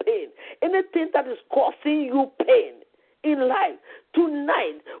know pain. Anything that is causing you pain in life,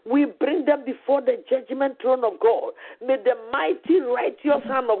 tonight we bring them before the judgment throne of God. May the mighty righteous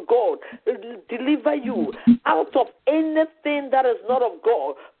hand of God deliver you out of anything that is not of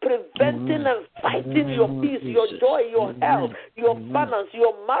God, preventing and fighting your peace, your joy, your health, your finance,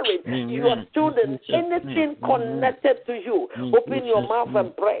 your marriage, your children, anything connected to you. Open your mouth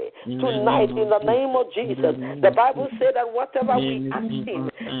and pray tonight in the name of Jesus. The Bible said that whatever we ask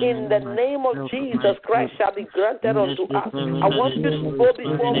in the name of Jesus Christ shall be granted unto us. I want you to go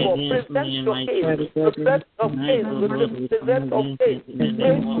before God, present your case, present of case, present of case.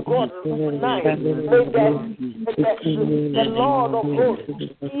 Pray to God tonight. May the Lord of hosts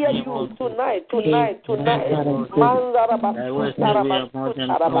hear you tonight.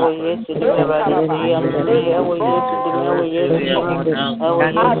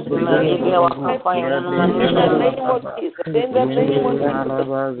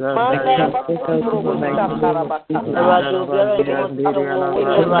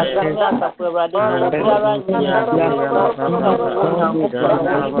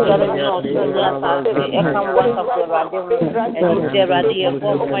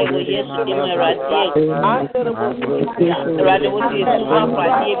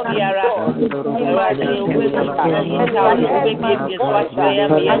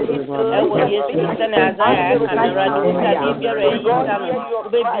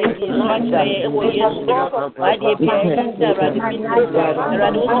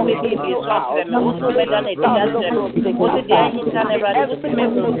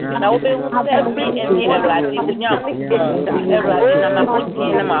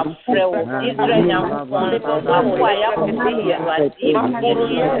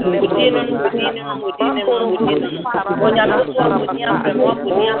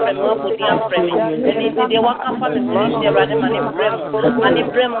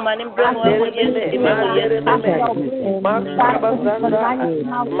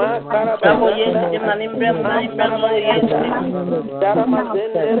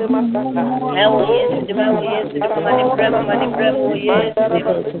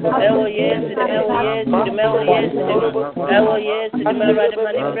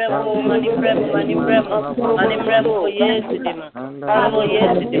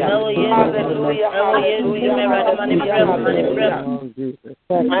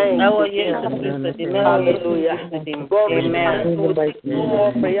 Two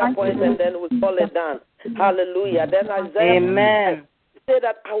more prayer points and then we'll call it done. Hallelujah. Then Isaiah. Amen. Say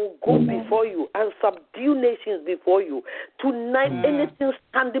that I will go before you and subdue nations before you. Tonight, anything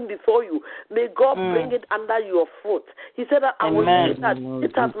standing before you, may God bring it under your foot. He said that I will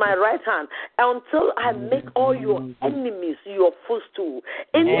sit at my right hand until I make all your enemies your footstool.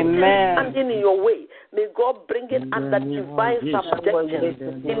 Anything standing in your way, may God bring it under divine subjection.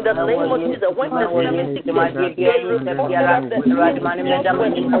 In the name of Jesus, when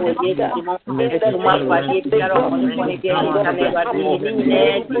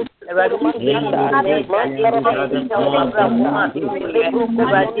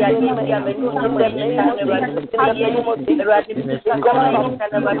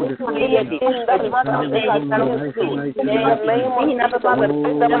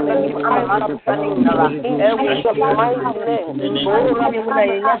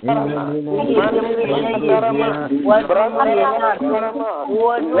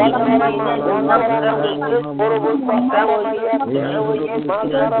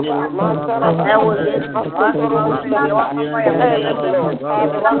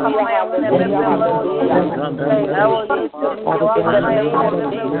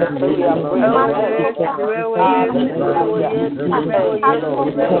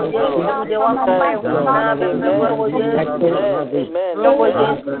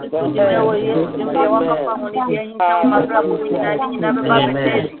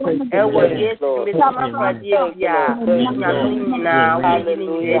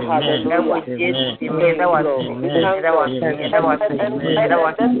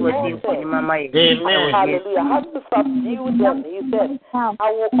hallelujah. How to subdue them? He said,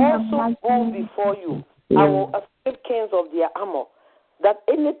 I will also go before you. I will escape kings of their armor. That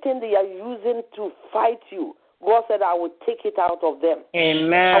anything they are using to fight you, God said, I will take it out of them.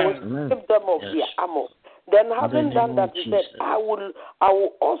 Amen. I will strip them of their armor. Then having done that, he said, I will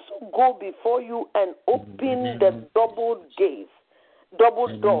also go before you and open the double gates, double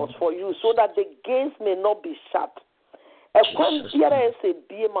doors for you, so that the gates may not be shut.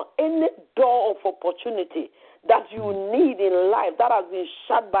 Any door of opportunity that you need in life that has been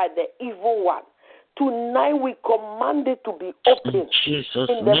shut by the evil one, tonight we command it to be open.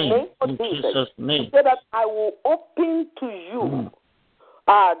 In the name of Jesus. So that I will open to you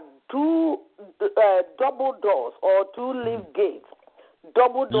two double doors or two lift gates,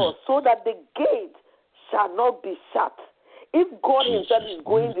 double doors, so that the gate shall not be shut. If God himself is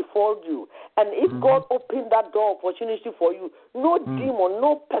going before you, and if God opened that door opportunity for you, no demon,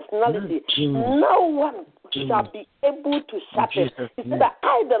 no personality, no one shall be able to shut it. He said that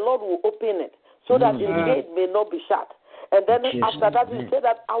I, the Lord, will open it, so that the gate may not be shut. And then after that, he said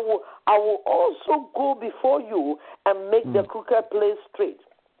that I will also go before you and make the crooked place straight.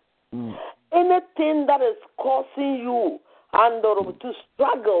 Anything that is causing you and to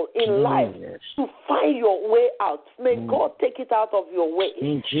struggle in life, to find your way out, may God take it out of your way.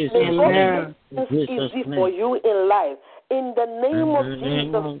 May God make it easy for you in life. In the name of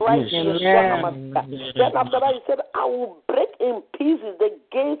Jesus Christ, then after that, he said, I will break in pieces the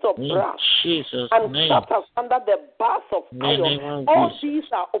gates of brass and cut under the bars of iron. All these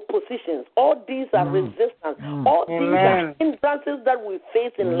are oppositions. All these are resistance. All these are hindrances that we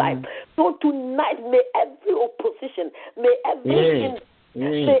face in life. So tonight, may every opposition, may every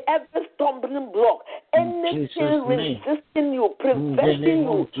stumbling block, anything resisting you, preventing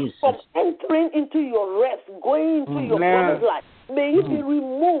you from entering into your rest, going into your promised life, may it be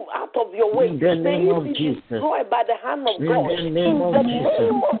removed out of your way. May it be destroyed by the hand of God. In the name of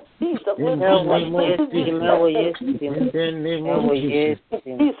Jesus.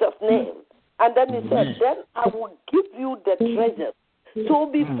 In Jesus' name. And then he said, then I will give you the treasures. So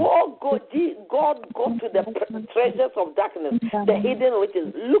before God got to the treasures of darkness, the hidden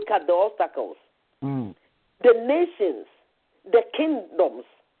riches, look at the obstacles. The nations, the kingdoms.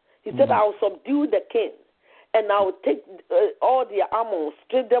 He said, I will subdue the king, and I will take all their armor,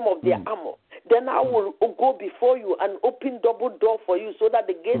 strip them of their armor. Then I will go before you and open double door for you, so that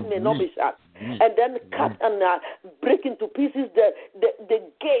the gate may not be shut. And then cut and break into pieces the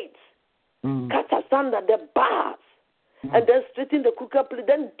gates, cut asunder the bars. And then straighten the crooked place,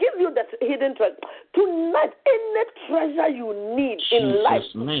 then give you the hidden treasure. Tonight, any treasure you need in life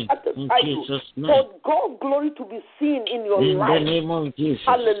to satisfy you, for God's glory to be seen in your life. In the name of Jesus.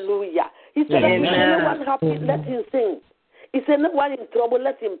 Hallelujah. He said, if anyone happy, let him sing. He said, anyone in trouble,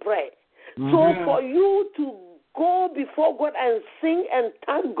 let him pray. So for you to go before God and sing and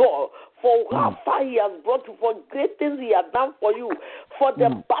thank God for how far He has brought you, for great things He has done for you, for the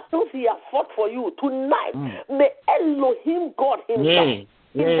battles He has fought for you. Tonight, may Elohim God Himself,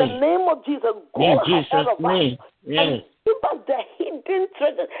 in the name of Jesus, go ahead of us and give us the hidden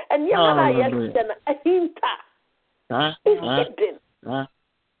treasure. And a hint. It's hidden.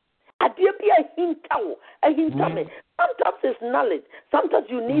 Sometimes it's knowledge. Sometimes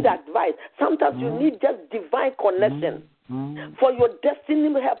you need advice. Sometimes you need just divine connection for your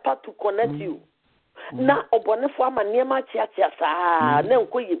destiny helper to connect you. Na obonefo amaniema chiachia sa na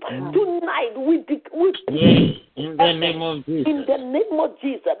nkoyi. Tonight we in the name of Jesus. In the name of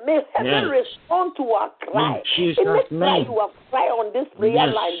Jesus, may heaven respond to our cry. In the cry you have cried on this prayer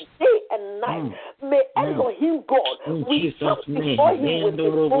line day and night. May Elohim God, we come before Him with His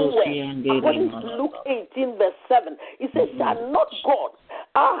own word. According to Luke 18 verse 7, He says, shall not God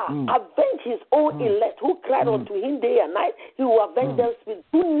avenge His own elect who cried unto Him day and night? He will avenge them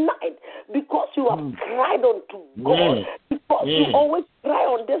tonight, because you have cried unto God, because you always cry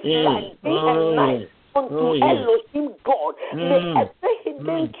on this line day and night unto Elohim God. May every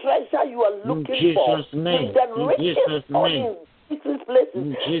hidden treasure you are looking for, may the riches all in secret places be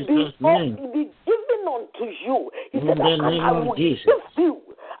given unto you. He said, I will give you.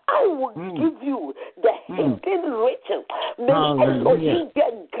 I will give you the hidden riches. May Elohim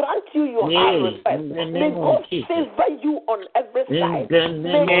grant you your heart request. May God favor you on every side.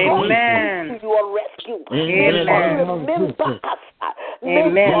 May God come to your rescue. May God remember us.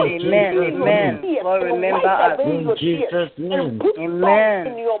 Amen. God remember us. In Jesus' name. Put salt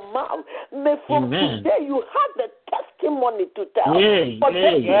in your mouth. May from today you have the testimony to tell. I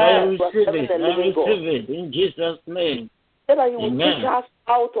receive it in Jesus' name. That He will take us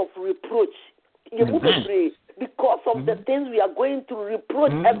out of reproach. You will pray because of the things we are going to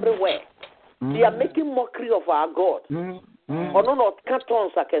reproach everywhere. They are making mockery of our God.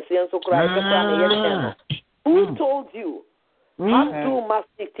 Who told you? Abdul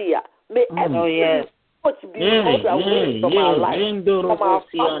Mastitia. May every reproach be rolled away from our life, from our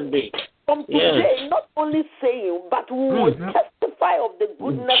family. From today, not only saying, but we will testify of the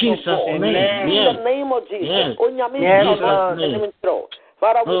goodness of God. In the name of Jesus.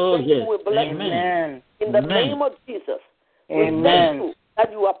 Father, we thank you, we bless you. In the name of Jesus. We thank you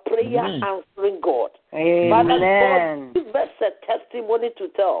that you are prayer answering God. Father, God, give us a testimony to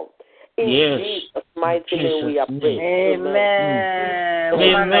tell. In Jesus' mighty name we are praying. Amen.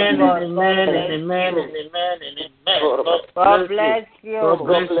 God bless you. God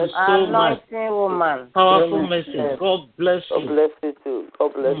bless you so much. Woman. Powerful message. God bless you. God bless you too.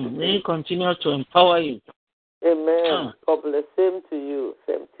 God bless you. May He continue to empower you. Amen. God bless. Same to you.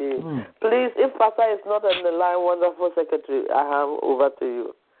 Same to you. Please, if Pastor is not on the line, wonderful secretary, I hand over to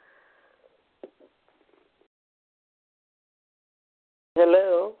you.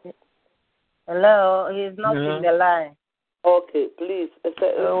 Hello? Hello, he's not in the line. Okay, please.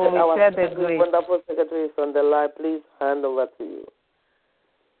 Our wonderful secretary is on the line. Please hand over to you.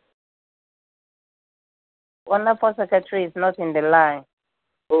 Wonderful secretary is not in the line.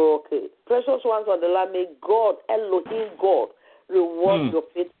 Okay. Precious ones on the line, may God, Elohim God, reward your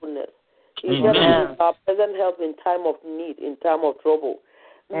faithfulness. He is our present help in time of need, in time of trouble.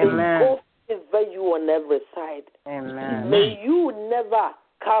 May God favor you on every side. Amen. May you never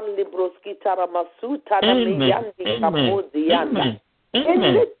come Libroski Taramasuta Amen.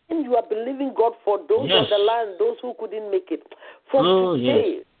 Anything you are believing God for, those on the line, those who couldn't make it, from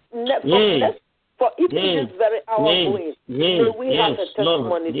today, never. For even this very hour going, may we have a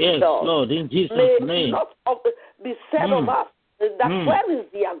testimony to tell. Lord, in Jesus' may not be said of us that where is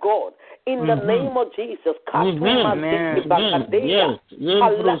their God? In the name of Jesus. There's nothing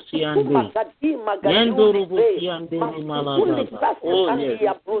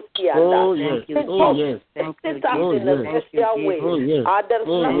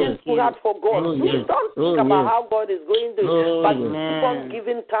too hard for God. Don't think about how God is going to do, but keep on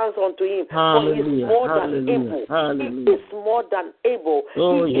giving thanks unto Him. For He is more than able. He is more than able.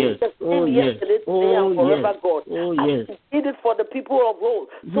 He is the same yesterday, today, and forever, God. He did it for the people of old.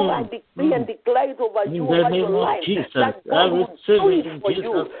 So I decree and declare it over you, over your life. That God will do it for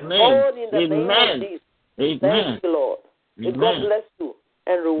you. All in the name of Jesus. Thank you, Lord. May God bless you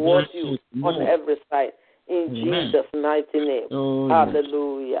and reward you on every side. In Jesus' mighty name.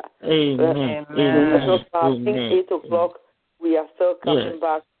 Hallelujah. Amen. I think 8 o'clock, we are still coming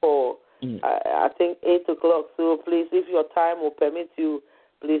back for, I think, 8 o'clock. So please, if your time will permit you,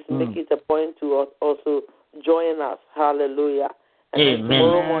 please make it a point to also join us. Hallelujah. And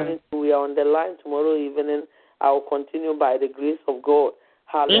tomorrow morning, we are on the line. Tomorrow evening, I will continue by the grace of God.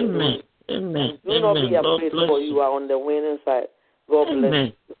 Hallelujah. Amen. Do not be afraid, for you are on the winning side. God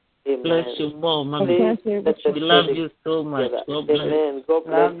bless you. Amen. Bless you more, Mommy. We love you so much. God bless you. God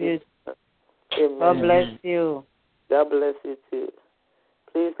bless you. Amen. God bless you. God bless you too.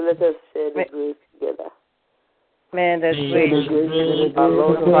 Please let us share the grace together. May the grace of our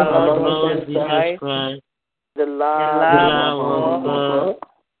Lord Jesus Christ, the love of God,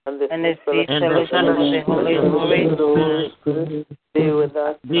 and the sweet fellowship of the Holy Spirit be with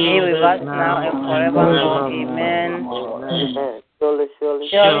us now and forevermore. Amen.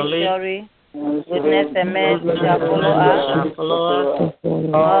 Surely, goodness and mercy shall follow us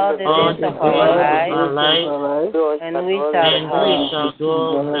all the days of our life, and we shall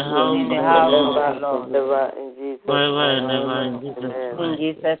dwell in the house of the Lord forever and ever in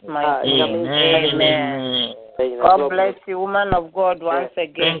Jesus' mighty name. Amen. God bless you, woman of God, once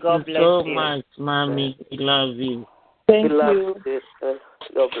again. God bless you. Thank you so much, Mommy. We love you. Thank you.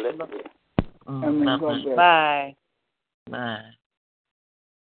 God bless you. Bye. Bye.